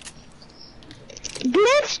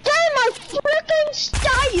glitched in my freaking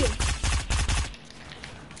style.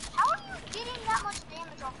 How are you getting that much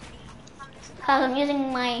damage off of me from this guy? Cause I'm using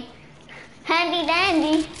my handy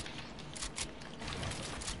dandy.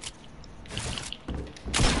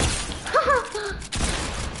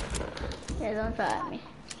 Yeah, don't try at me.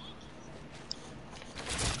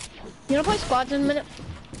 You wanna play squads in a minute?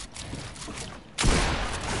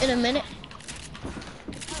 In a minute?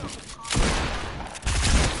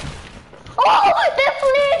 Oh, the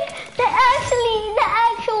flick! The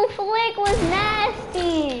actual flick was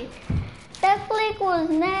nasty. That flick was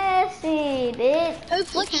nasty, dude. Who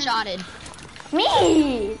flick shotted? Me!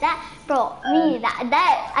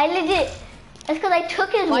 I legit, it's cause I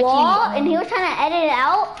took his Why wall can't you- and he was trying to edit it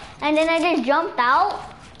out, and then I just jumped out,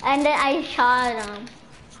 and then I shot him.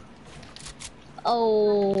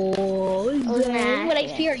 Oh, was dang. What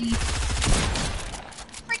nasty. HP are you?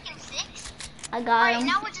 Freaking 6? I got Alright, him.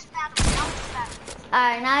 now we're just battling.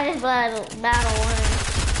 Alright, now I just battle one.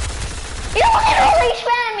 You're literally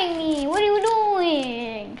spamming me! What are you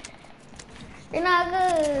doing? You're not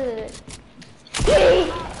good.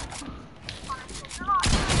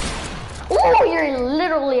 Oh, you're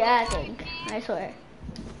literally acting. I swear.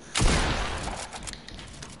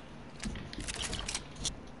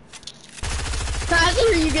 I see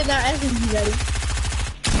where you get that SMG ready.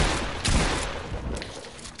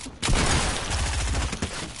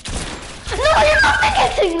 No, you're not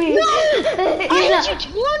getting me! No! I hit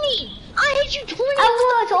you 20! I hit you 20! I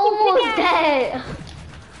was almost dead.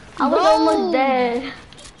 I was almost dead.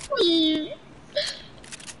 Yeah.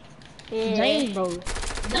 Dang, bro.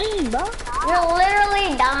 Dang, bro. You're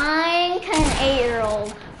literally dying to an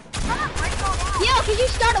 8-year-old. Yeah, cause you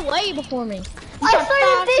started way before me. I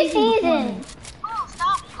started this season.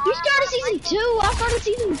 You started season 2. I started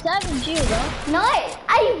season 7 too, bro. No,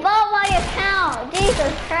 I bought my account.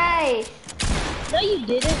 Jesus Christ. No, you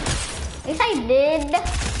didn't. Yes, I did.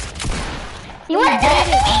 You wanna do this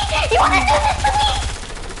to me? You wanna do this to me?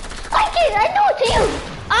 I did. I know it's you.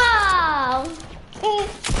 Oh.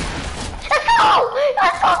 Let's go.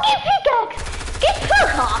 Let's go get pickaxe. Get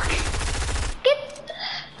pickaxe. Get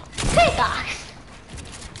pickaxe.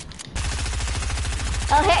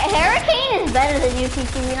 Oh, Hurricane is better than you,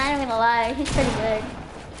 TT. We're not even gonna lie. He's pretty good.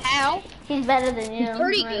 How? He's better than you. He's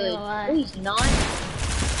pretty I'm not good. gonna lie. No, he's not.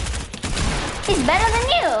 He's better than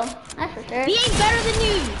you. That's for sure. He ain't better than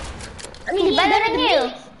you. I mean, He's better than you.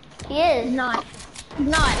 me. He is. He's not. He's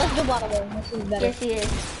not. Let's go bottle one. Let's see who's better. Yes, he is.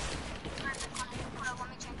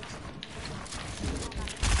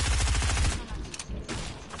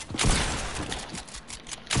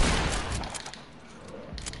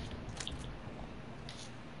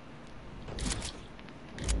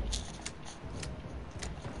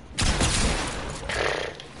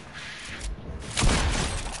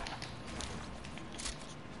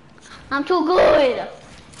 I'm too good.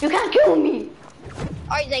 You can't kill me.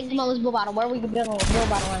 Alright, Zane, come on, let's build bottle. Where are we gonna build a build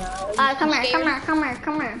bottle right now? Come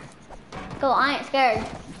here. Go, I ain't scared.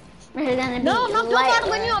 This is gonna be No, I'm not build light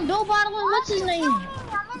bottling you. I'm build bottling. What's his name?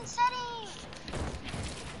 I'm in settings.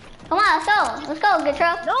 Come on, let's go, good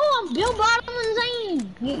truck. No, I'm build bottling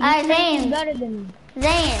Zane. Alright, think Zane. he's better than me.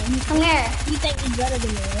 Zane, come here. You think he's better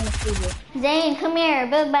than me? I wanna see this. Zane, come here.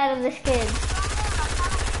 Build battle this kid.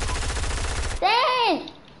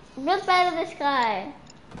 Zane, build battle this guy.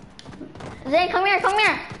 Zane, come here.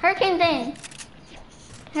 Hurricane Zane,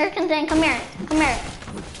 come here.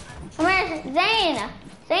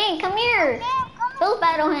 Zane, come here. Build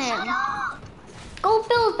battle him. Go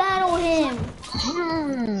build battle him.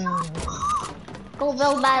 Go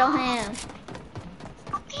build battle him.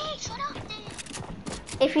 Okay, shut up then.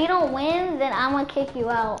 If you don't win, then I'm gonna kick you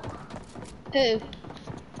out. Who?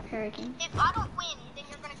 Hurricane. If I don't win, then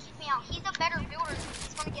you're gonna kick me out. He's a better builder, so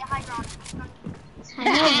he's gonna get high ground. I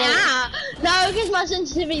know, No, because my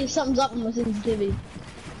sensitivity, something's up with my sensitivity.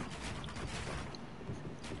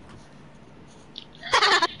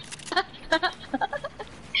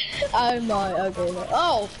 Oh my, okay.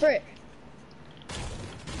 Oh, frick.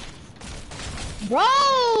 Bro!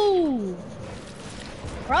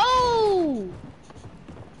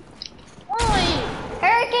 Wait.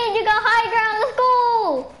 Hurricane, you got high ground. Let's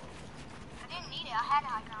go. I didn't need it. I had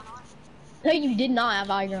high ground on. No, you did not have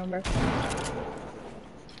high ground, bro.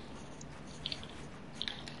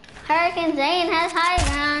 Hurricane Zane has high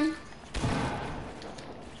ground.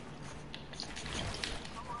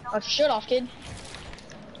 Oh, shut off, kid.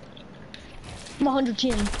 I'm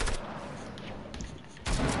 110.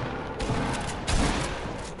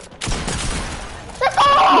 Let's go!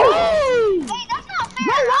 Hey, that's not fair.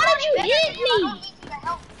 Bro, why did you I'm hit better than you. I me? don't need you to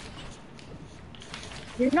help.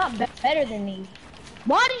 You're not better than me.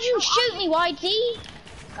 Why did you shoot me, YT?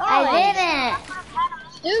 I didn't.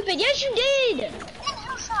 Stupid. Yes, you did. Then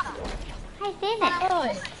who shot him? I didn't. Oh,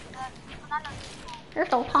 You're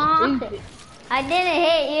so toxic. stupid. I didn't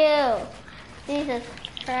hit you. Jesus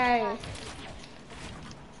Christ.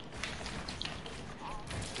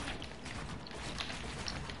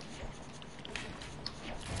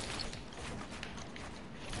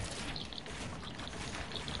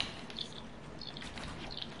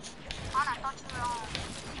 I thought you were on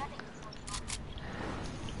settings.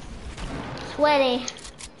 Sweaty.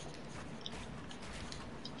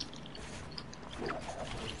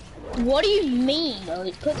 What do you mean, bro?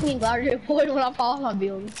 It puts me in louder void when I fall off my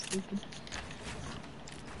build. It's stupid.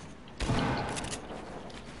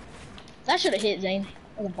 That should have hit Zane.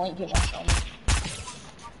 That was a blank hit my shot.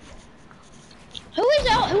 Who is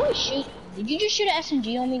out? Who is shooting? Did you just shoot an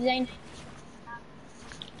SMG on me, Zane?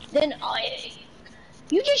 Then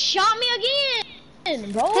you just shot me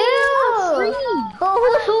again, bro. I'm free.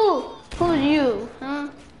 Who's you? Huh?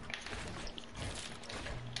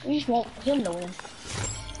 You just want him to win.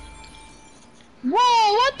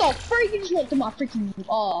 Whoa, what the freak? You just went to my freaking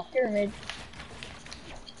pyramid.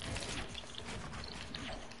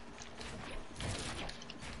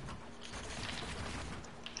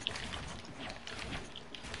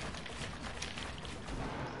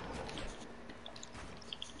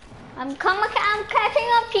 I'm catching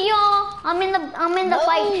up to y'all. I'm in the No.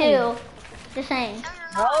 fight too. Just saying.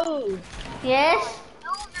 No. Yes.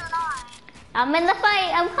 No, you're not. I'm in the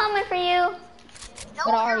fight. I'm coming for you.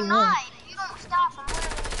 No, but I already you're won. not. If you don't stop, I'm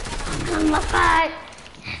literally I'm a fight.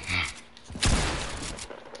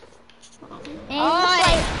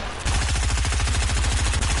 Alright.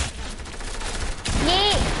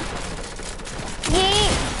 Yeet.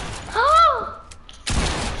 Yeet. Oh!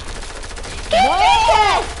 Get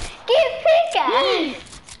pickaxe! Get pickaxe!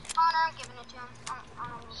 Connor, I'm giving it to him. I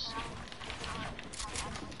don't need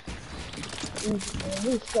that.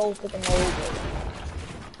 He's so freaking over.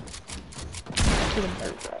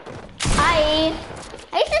 Hi.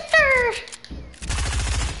 Hey, sisters.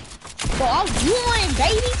 Well, I won,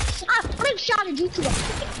 baby. I freaking shotted you to the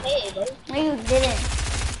freaking head, bro. No, you didn't.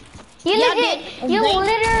 You Yeah, I legit. did. You I did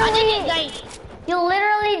literally. it, Zane. You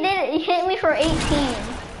literally did it. You hit me for 18.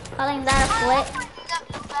 Calling that a Connor, flip. we got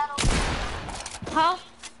blue battle. Huh?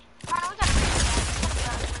 Connor, we got blue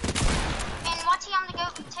battle. And what's he on the go?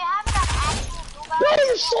 To have it an actual blue battle, Bro, you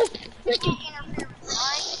you're so can't freaking. interfere with it,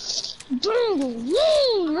 alright? Dude,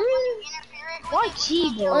 Interfere it with why it,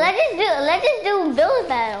 T, bro? Well, let's just do build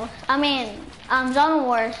battle. I mean, zone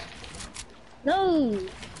wars. No.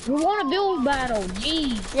 We want a build battle.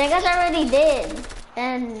 Jeez. Yeah, I guess I already did.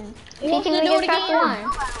 And You want teaching to me do to it trust again?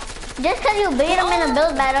 one. Just because you beat him in a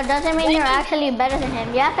build battle doesn't mean you're actually better than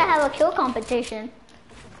him. You have to have a kill competition.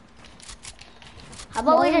 How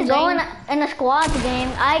about we just go in a squads game?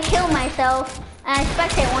 I kill myself and I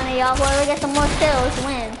spectate one of y'all. Whoever gets the most kills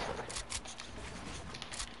wins.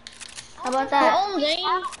 How about Come that? on, Zane.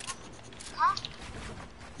 Huh?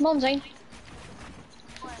 Come on, Zane.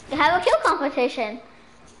 You have a kill competition.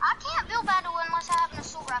 I can't build battle unless I have an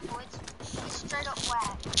assault rifle. It's straight up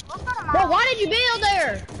whack. Let's go to Bro, my why did you build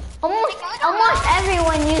there? Almost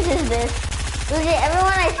everyone uses this. Legit,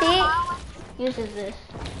 everyone I see uses this.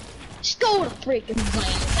 Just go to freaking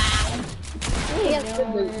Zane.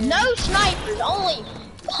 No snipers, only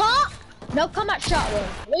pump. No combat shotgun.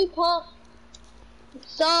 Blue pump,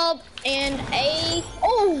 sub, and a.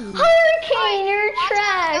 Oh! Hurricane, you're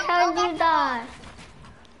trash. How did you die?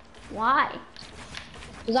 Why?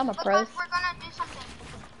 Because I'm a pro. Because we're gonna do something.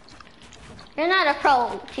 You're not a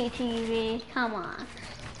pro, TTV. Come on.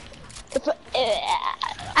 If,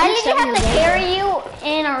 I literally have to carry you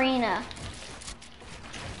in arena.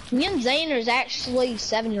 Me and Zane is actually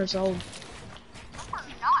 7 years old.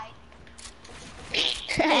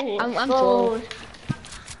 I'm 12.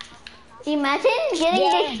 Imagine getting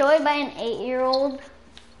Yeah. destroyed by an 8-year-old.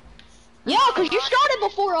 Yeah, because you started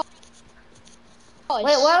before us. Wait,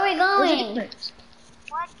 where are we There's a going? difference.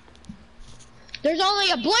 There's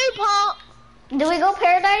only a blue pump, Do we go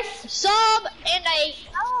paradise? sub, and a.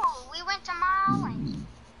 No, we went to my island.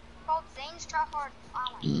 Called Zane's Tryhard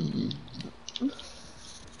Island.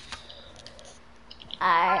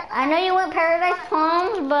 I know you went Paradise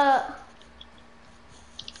Palms, but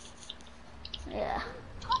yeah,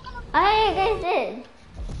 I guys did.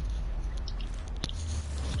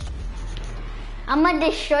 I'm gonna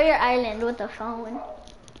destroy your island with a phone.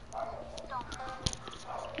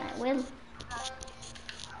 I will.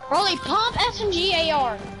 Rolly, pump SMG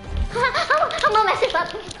AR. I'm gonna mess it up.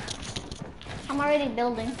 I'm already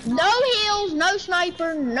building. No heals, no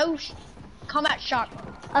sniper, no combat shotgun.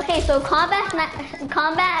 Okay, so combat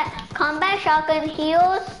shotgun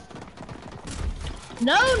heals.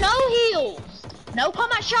 No heals. No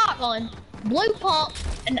combat shotgun. Blue pump,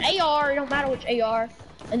 an AR, it don't matter which AR,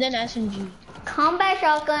 and then SMG. Combat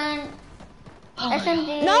shotgun.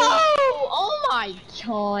 SMG. No! Oh my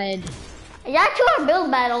god. Y'all two are build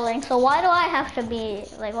battling, so why do I have to be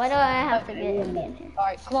like? Why do I have to get in here?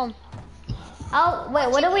 Alright, come on. Oh wait,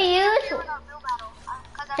 what do we use?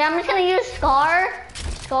 Okay, I'm just gonna use Scar,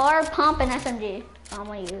 Pump, and SMG. I'm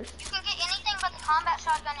gonna use. You can get anything but the combat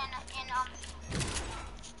shotgun in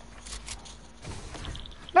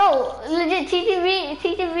Bro, legit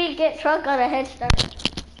TTV get truck got a head start.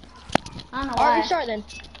 I don't know why. Alright, restart then.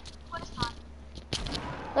 what's fun?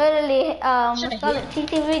 Literally, let's call it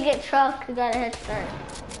TTV get truck got a head start.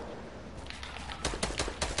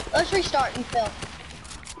 Let's restart, you fell.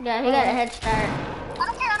 Yeah, he got a head start. I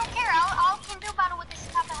don't care. I'll can build battle with this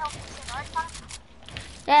type of health. Alright, fine.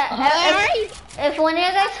 Yeah, if one of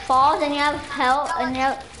you guys falls and you have health and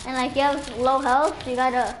you have low health, you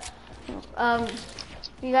gotta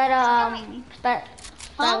start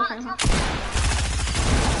with him.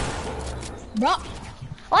 Bro,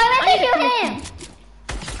 Why did I shoot him?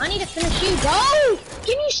 I need to finish you, bro!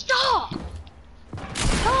 Can you stop?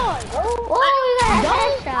 God, bro. Whoa, you got a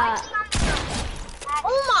Don't- headshot.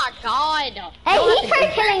 Oh my god. Hey, he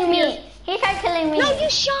tried killing me. He tried killing me. No, you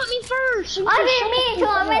shot me first. You I could've didn't shot mean to.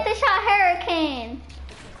 I meant to shot Hurricane.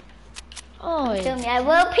 Oh, Kill me. I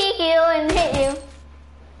will peek you and hit you.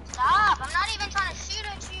 Stop! I'm not even trying to shoot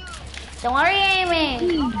at you. Don't worry,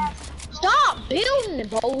 aiming. Stop building,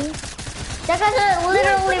 bro. That guy's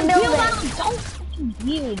literally Build building. out, don't fucking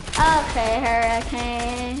build. Okay,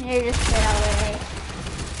 Hurricane. You're just silly.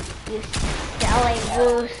 You silly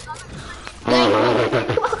goose.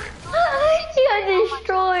 He got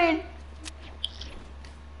destroyed.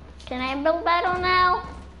 Can I build battle now?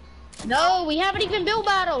 No, we haven't even built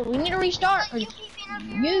battle. We need to restart.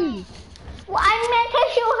 You. Well, I meant to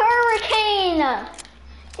shoot Hurricane.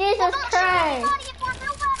 Jesus Christ.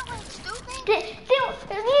 You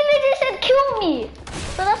just said kill me.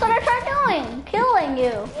 So that's what I tried doing. Killing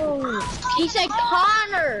you. He said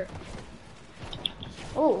Connor.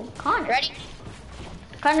 Oh, Connor. Ready?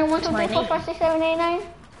 Connor 1, 2, my 3, 4, name. 5, 6, 7, 8, 9,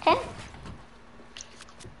 10.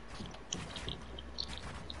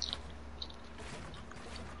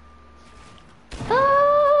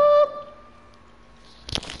 Boop.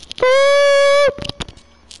 Boop.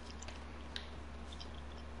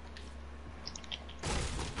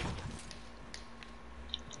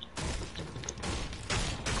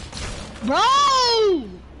 Bro!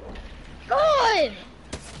 Good!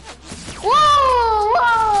 Whoa!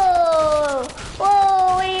 Whoa!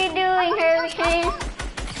 Whoa! What are you doing, Hurricane?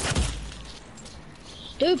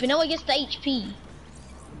 Stupid, no one gets the HP.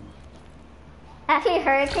 Actually,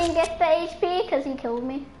 Hurricane gets the HP because he killed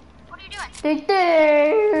me. What are you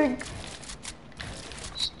doing? Dude.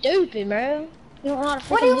 Stupid, bro. You don't know how to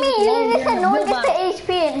What do you freaking mean? use You long just said gun no one build gets battle. the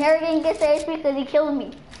HP and Hurricane gets the HP because he killed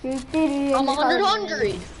me. I'm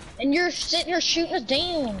 100, and you're sitting here shooting us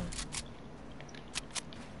down.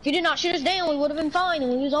 If you did not shoot us down, we would have been fine,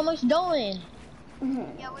 and we was almost done. Yeah, we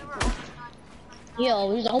were almost done. Yeah,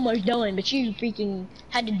 we was almost done, but you freaking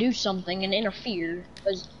had to do something and interfere,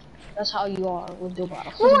 because that's how you are with build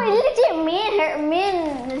battle. Well, legit, me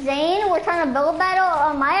and Zane were trying to build battle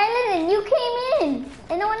on my island, and you came in,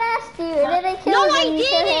 and no one asked you, and then I killed No, you, I and you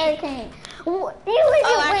killed didn't. Hurricane. Well, you legit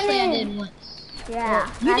Oh, went actually, in. I did once. Yeah,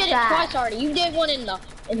 You that's did it right. twice already. You did one in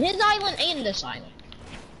his island and this island.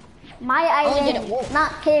 My only did it island, once.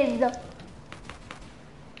 not his.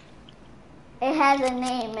 It has a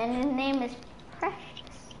name, and his name is Precious.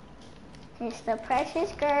 It's the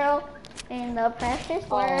precious girl in the precious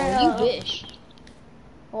world. Oh, you bitch.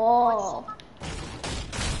 Whoa.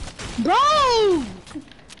 Bro!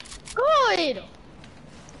 Good!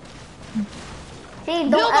 See,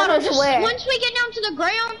 Build don't battle, ever just swear. once we get down to the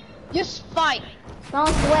ground, just fight. Don't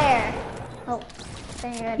swear. Oh,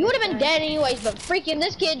 You would have been dead anyways, but freaking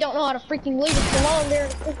this kid don't know how to freaking leave us alone there in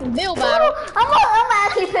the freaking build battle. I'm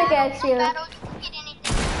actually pickaxe you. Battle, you can get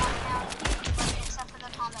anything you want now, except for the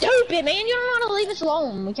combat. Stupid, man. You don't know how to leave us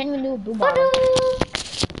alone. We can't even do a build battle.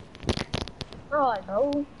 Alright,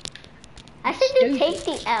 bro. I should do take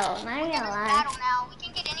the L, not We gonna can just lie. battle now. We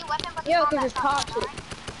can get any weapon but the Yeah, combat because you're shotgun, toxic. right?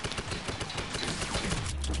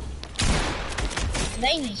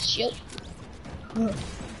 Name is shit. Can't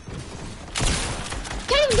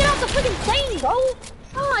even get off the freaking thing, bro.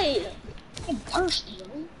 God. I'm thirsty,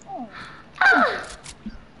 bro. Oh.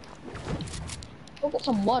 Go get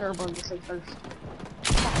some water, bro. You're so thirsty.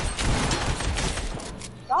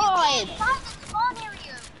 God. Find the spawn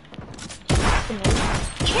area.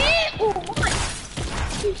 Can't. Oh my.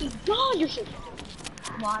 God, you're so.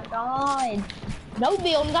 Oh my God. No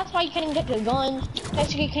building. That's why you can't even get the guns.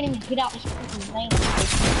 That's why you can't even get out this freaking thing.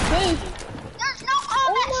 Dude. There's no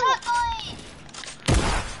combat shotgun.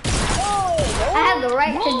 I have the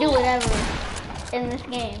right to do whatever in this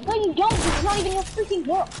game. No, you don't, because it's not even your freaking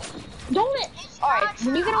work. Don't it? Alright,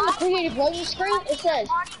 when you get on the creative loading screen, it says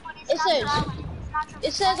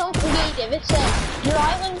on creative, it says, your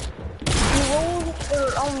island, your rules,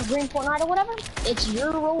 or on Green Fortnite or whatever, it's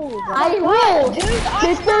your rules. I will. Dude,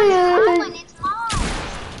 It's Island, it's mine.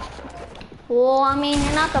 Well, I mean,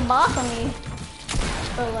 you're not the boss of me.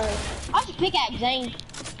 So, like, I should pickaxe Zane.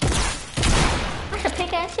 I should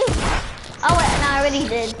pickaxe you. Oh, wait, no, I already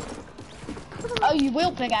did. Oh, you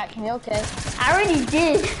will pickaxe me, okay. I already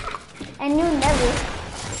did. And you never.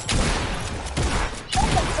 Shut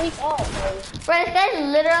the freak up, bro. Bro, this guy's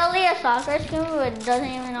literally a soccer team but doesn't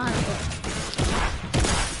even know how to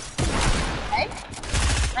play.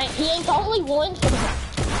 Okay? He ain't only one, so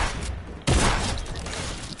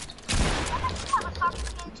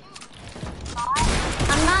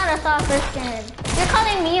I'm not a soccer skin. You're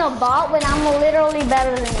calling me a bot when I'm literally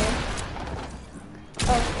better than you.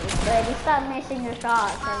 Okay, buddy, stop missing your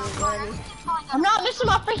shots, everybody. I'm not missing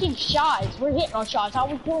my freaking shots. We're hitting our shots. How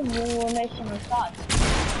we doing when we're missing our shots?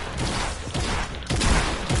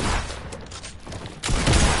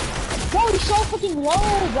 Bro, you're so freaking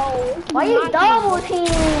low, bro. Why are you double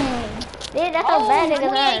teaming? Dude, that's how bad it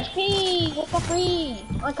 20 is. HP. What's the free?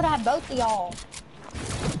 I could have had both of y'all.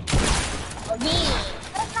 Again.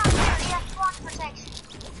 That's not fair. He has spawn protection.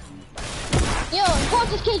 Yo, of course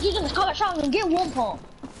this kid's using this combat shotgun. Get one pump.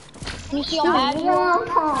 You see how bad you One are?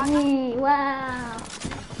 pump me. Wow.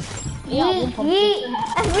 Yeah, one pump. Yeet.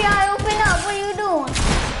 FBI, open up. What are you doing?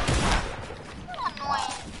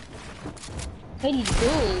 Annoying. Katie's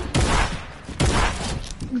good.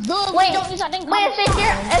 Good. Wait, we don't use that thing Wait, combat if it's your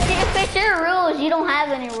shotgun. if it's your rules, you don't have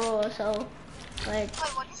any rules. So, like,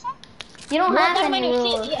 Wait, what'd you say? you don't Bro, have that any man,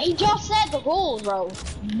 rules. he just said the rules, bro.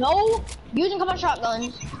 No using combat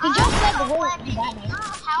shotguns. He just said the rules. You're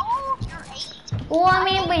how old? You're 8. Well, I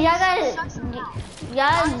mean, but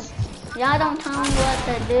y'all don't tell me what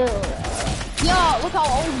to do. Yo, look how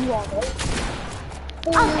old you are, bro.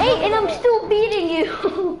 I'm 8 and I'm still beating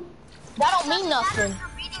you. That don't mean Matter nothing. if you're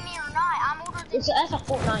beating me or not. I'm older than That's a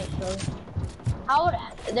Fortnite, bro. How would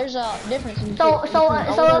there's a difference in So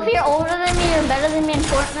between if you're older than me, you're better than me in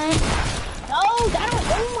Fortnite. No, that don't.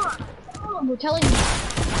 Oh my! We're telling you.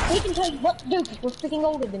 We can tell you what to do because we're freaking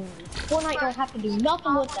older than you. Fortnite don't have to do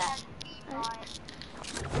nothing with that.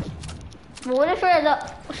 But what if you're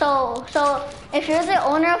so if you're the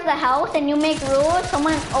owner of the house and you make rules,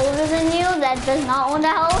 someone older than you that does not own the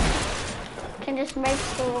house can just make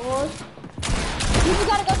the rules. You just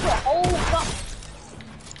gotta go through a whole fuck.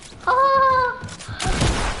 Ah!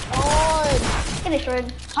 Oh, Get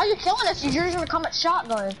destroyed. how you killing us? You're using a combat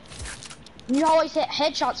shotgun. You always hit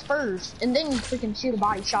headshots first, and then you freaking shoot a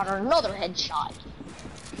body shot or another headshot.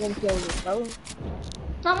 Then kill you, bro.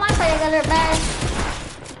 Not my fault, you guys are bad.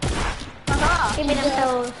 Haha. Give me them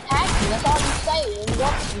toes. Hacking, that's all you say when you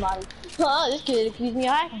walk with somebody. This kid accused me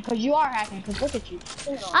of hacking, because you are hacking, because look at you.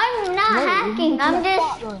 I'm not No, hacking. you're I'm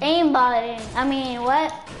just spotting. aimbotting. I mean,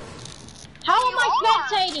 what? How am I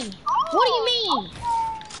spectating? What do you mean?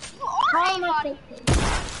 You are How am I anybody.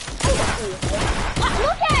 spectating?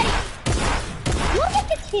 Look at it! Look at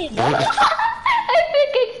this kid! I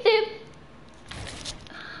pickaxed him.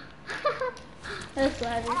 That's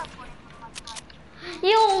funny.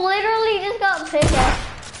 You literally just got pickaxed.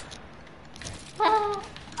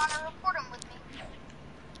 Connor, report him with me.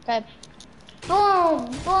 Okay. Boom,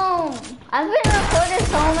 boom. I've been reported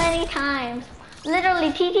so many times. Literally,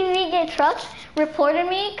 TTV Get Trucks reported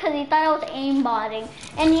me because he thought I was aimbotting.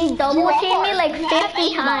 And he double teamed me like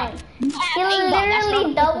 50 times. He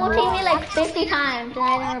literally double teamed me like 50 times and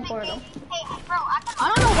I didn't report him. Hey, bro, I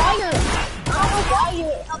don't know why you're.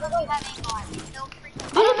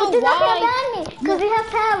 I don't know They're not why. gonna ban me because we have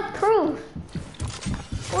to have proof.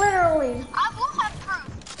 Literally. I will have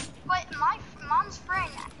proof, but my mom's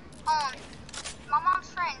friend,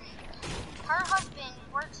 her husband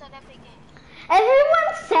works at Epic Games.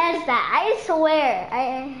 Everyone says that. I swear. I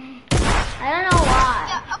don't know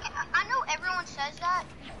why. Yeah, okay, I know everyone says that,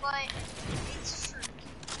 but it's true.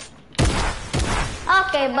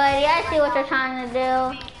 Okay, buddy. I see what you're trying to do.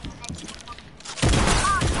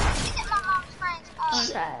 Isn't my mom's friend's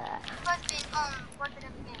Don't try that. husband work at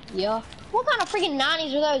Epic Games? Yeah. What kind of freaking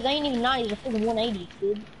 90s are those? They ain't even 90s, they're freaking 180s,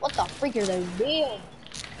 dude. What the freak are those builds?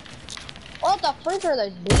 What the freak are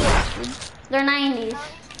those builds, dude? They're 90s,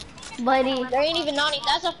 buddy. They ain't even 90s.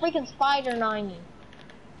 That's a freaking Spider 90.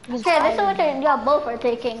 Okay, this is what y'all both are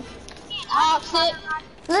taking. Toxic.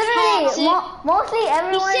 Literally, Toxic. mostly He's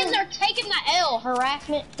everyone. sitting there taking the L.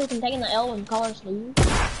 Harassment. Freaking taking the L in color sleeves.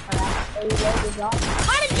 How did you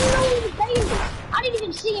know he was there? I didn't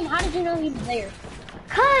even see him. How did you know he was there?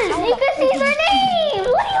 Cause you can see their names.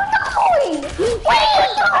 What are you doing? What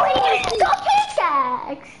are you doing? Go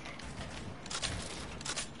pickaxe.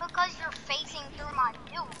 Because you're facing through my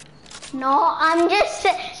build. No, I'm just.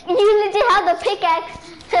 You legit have the pickaxe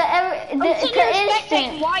to I'm sitting there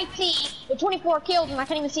spectating instant. YT with 24 kills and I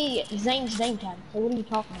can't even see Zane's name tag. So what are you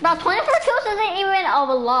talking about? Bro, 24 kills isn't even a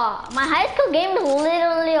lot. My high school game is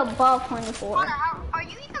literally above 24. Connor, are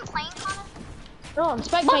you even playing, Connor? No, I'm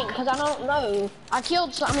spectating because I don't know. I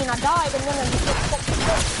died and then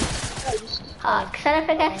I just Should I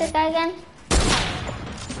pickaxe this guy again?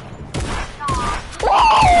 No.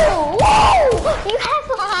 Whoa! Whoa! You have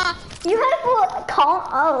a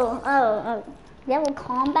you have a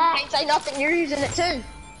combat? can't say nothing, you're using it too.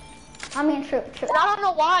 I mean, true. And I don't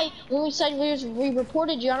know why, when we said we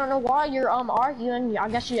reported you, I don't know why you're arguing. I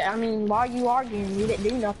why you arguing? You didn't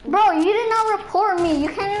do nothing. Bro, you did not report me. You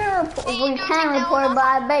can't even report. Well, you can report, but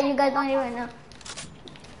I bet you guys don't even know.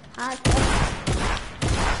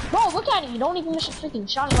 Bro, look at it. You don't even miss a freaking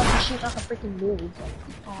shot unless you shoot like a freaking dude.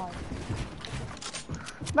 God.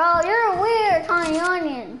 Bro, you're weird, Tiny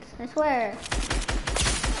Onions. I swear.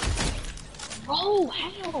 Bro,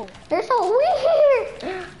 how? You're so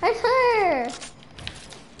weird. I swear.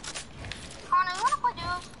 Connor, you wanna play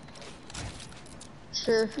duos?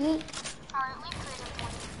 Sure. Yeet. Alright.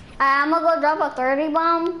 I'm gonna go drop a 30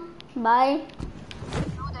 bomb. Bye.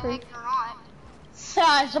 No, the heck you're not.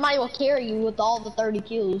 Somebody will carry you with all the 30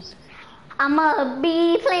 kills. I'm gonna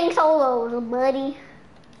be playing solos, buddy.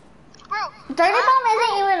 Bro, 30 bomb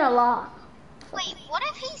isn't even a lot. wait, what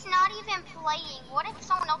if he's not even playing? What if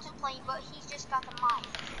someone else is playing, but he's just got the mic?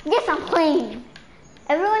 Yes, I'm playing.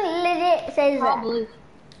 Everyone legit says Probably. that.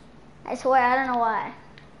 I swear, I don't know why.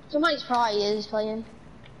 Somebody's probably is playing.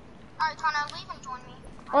 Alright, Connor, leave and join me.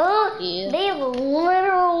 Oh, Yeah. they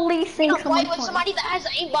literally You think don't play someone's with playing. somebody that has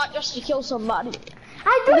an aimbot just to kill somebody.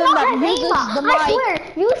 I do Because not that have uses aimbot. the I mic.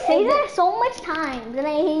 swear, you say that so much times, and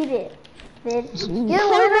I hate it. Dude. You're So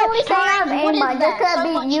literally much saying I have time. What is aimbot just that? because I So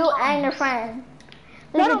beat much you time. and your friend.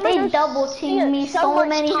 No, Listen, no, they no, double teamed me so so much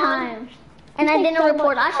many time. times. And I You take didn't so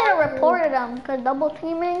report. much I should have time. reported them because double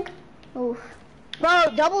teaming. Oof. Bro,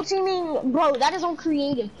 double teaming, bro, that is on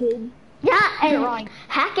creative, kid. Yeah, and You're right.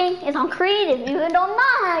 hacking is on creative, even though I'm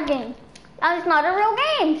not hacking. It's not a real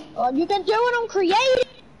game. You can do it on creative.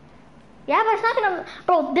 Yeah, but it's not gonna.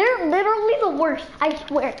 Bro, they're literally the worst. I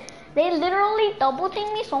swear. They literally double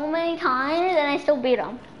teamed me so many times, and I still beat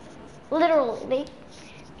them. Literally, they.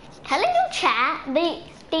 Telling you, chat. They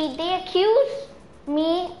accuse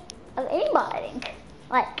me of aimbotting.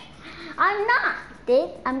 Like, I'm not.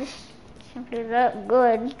 I'm just simply that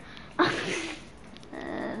good.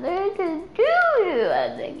 They can do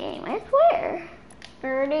at the game. I swear.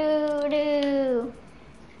 Do.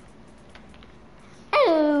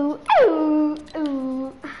 Ooh, ooh,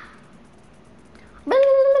 ooh. Blah, blah,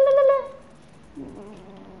 blah, blah, blah.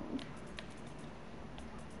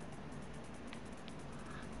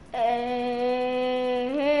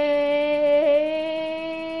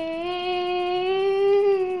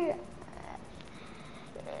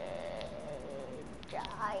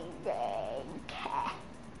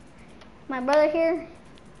 My brother here.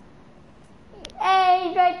 Hey,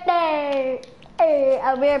 he's right there. Hey,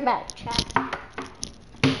 I'll be right back, chat.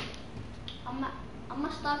 I'm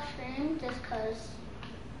gonna stop streaming just cause.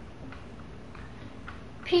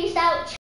 Peace out.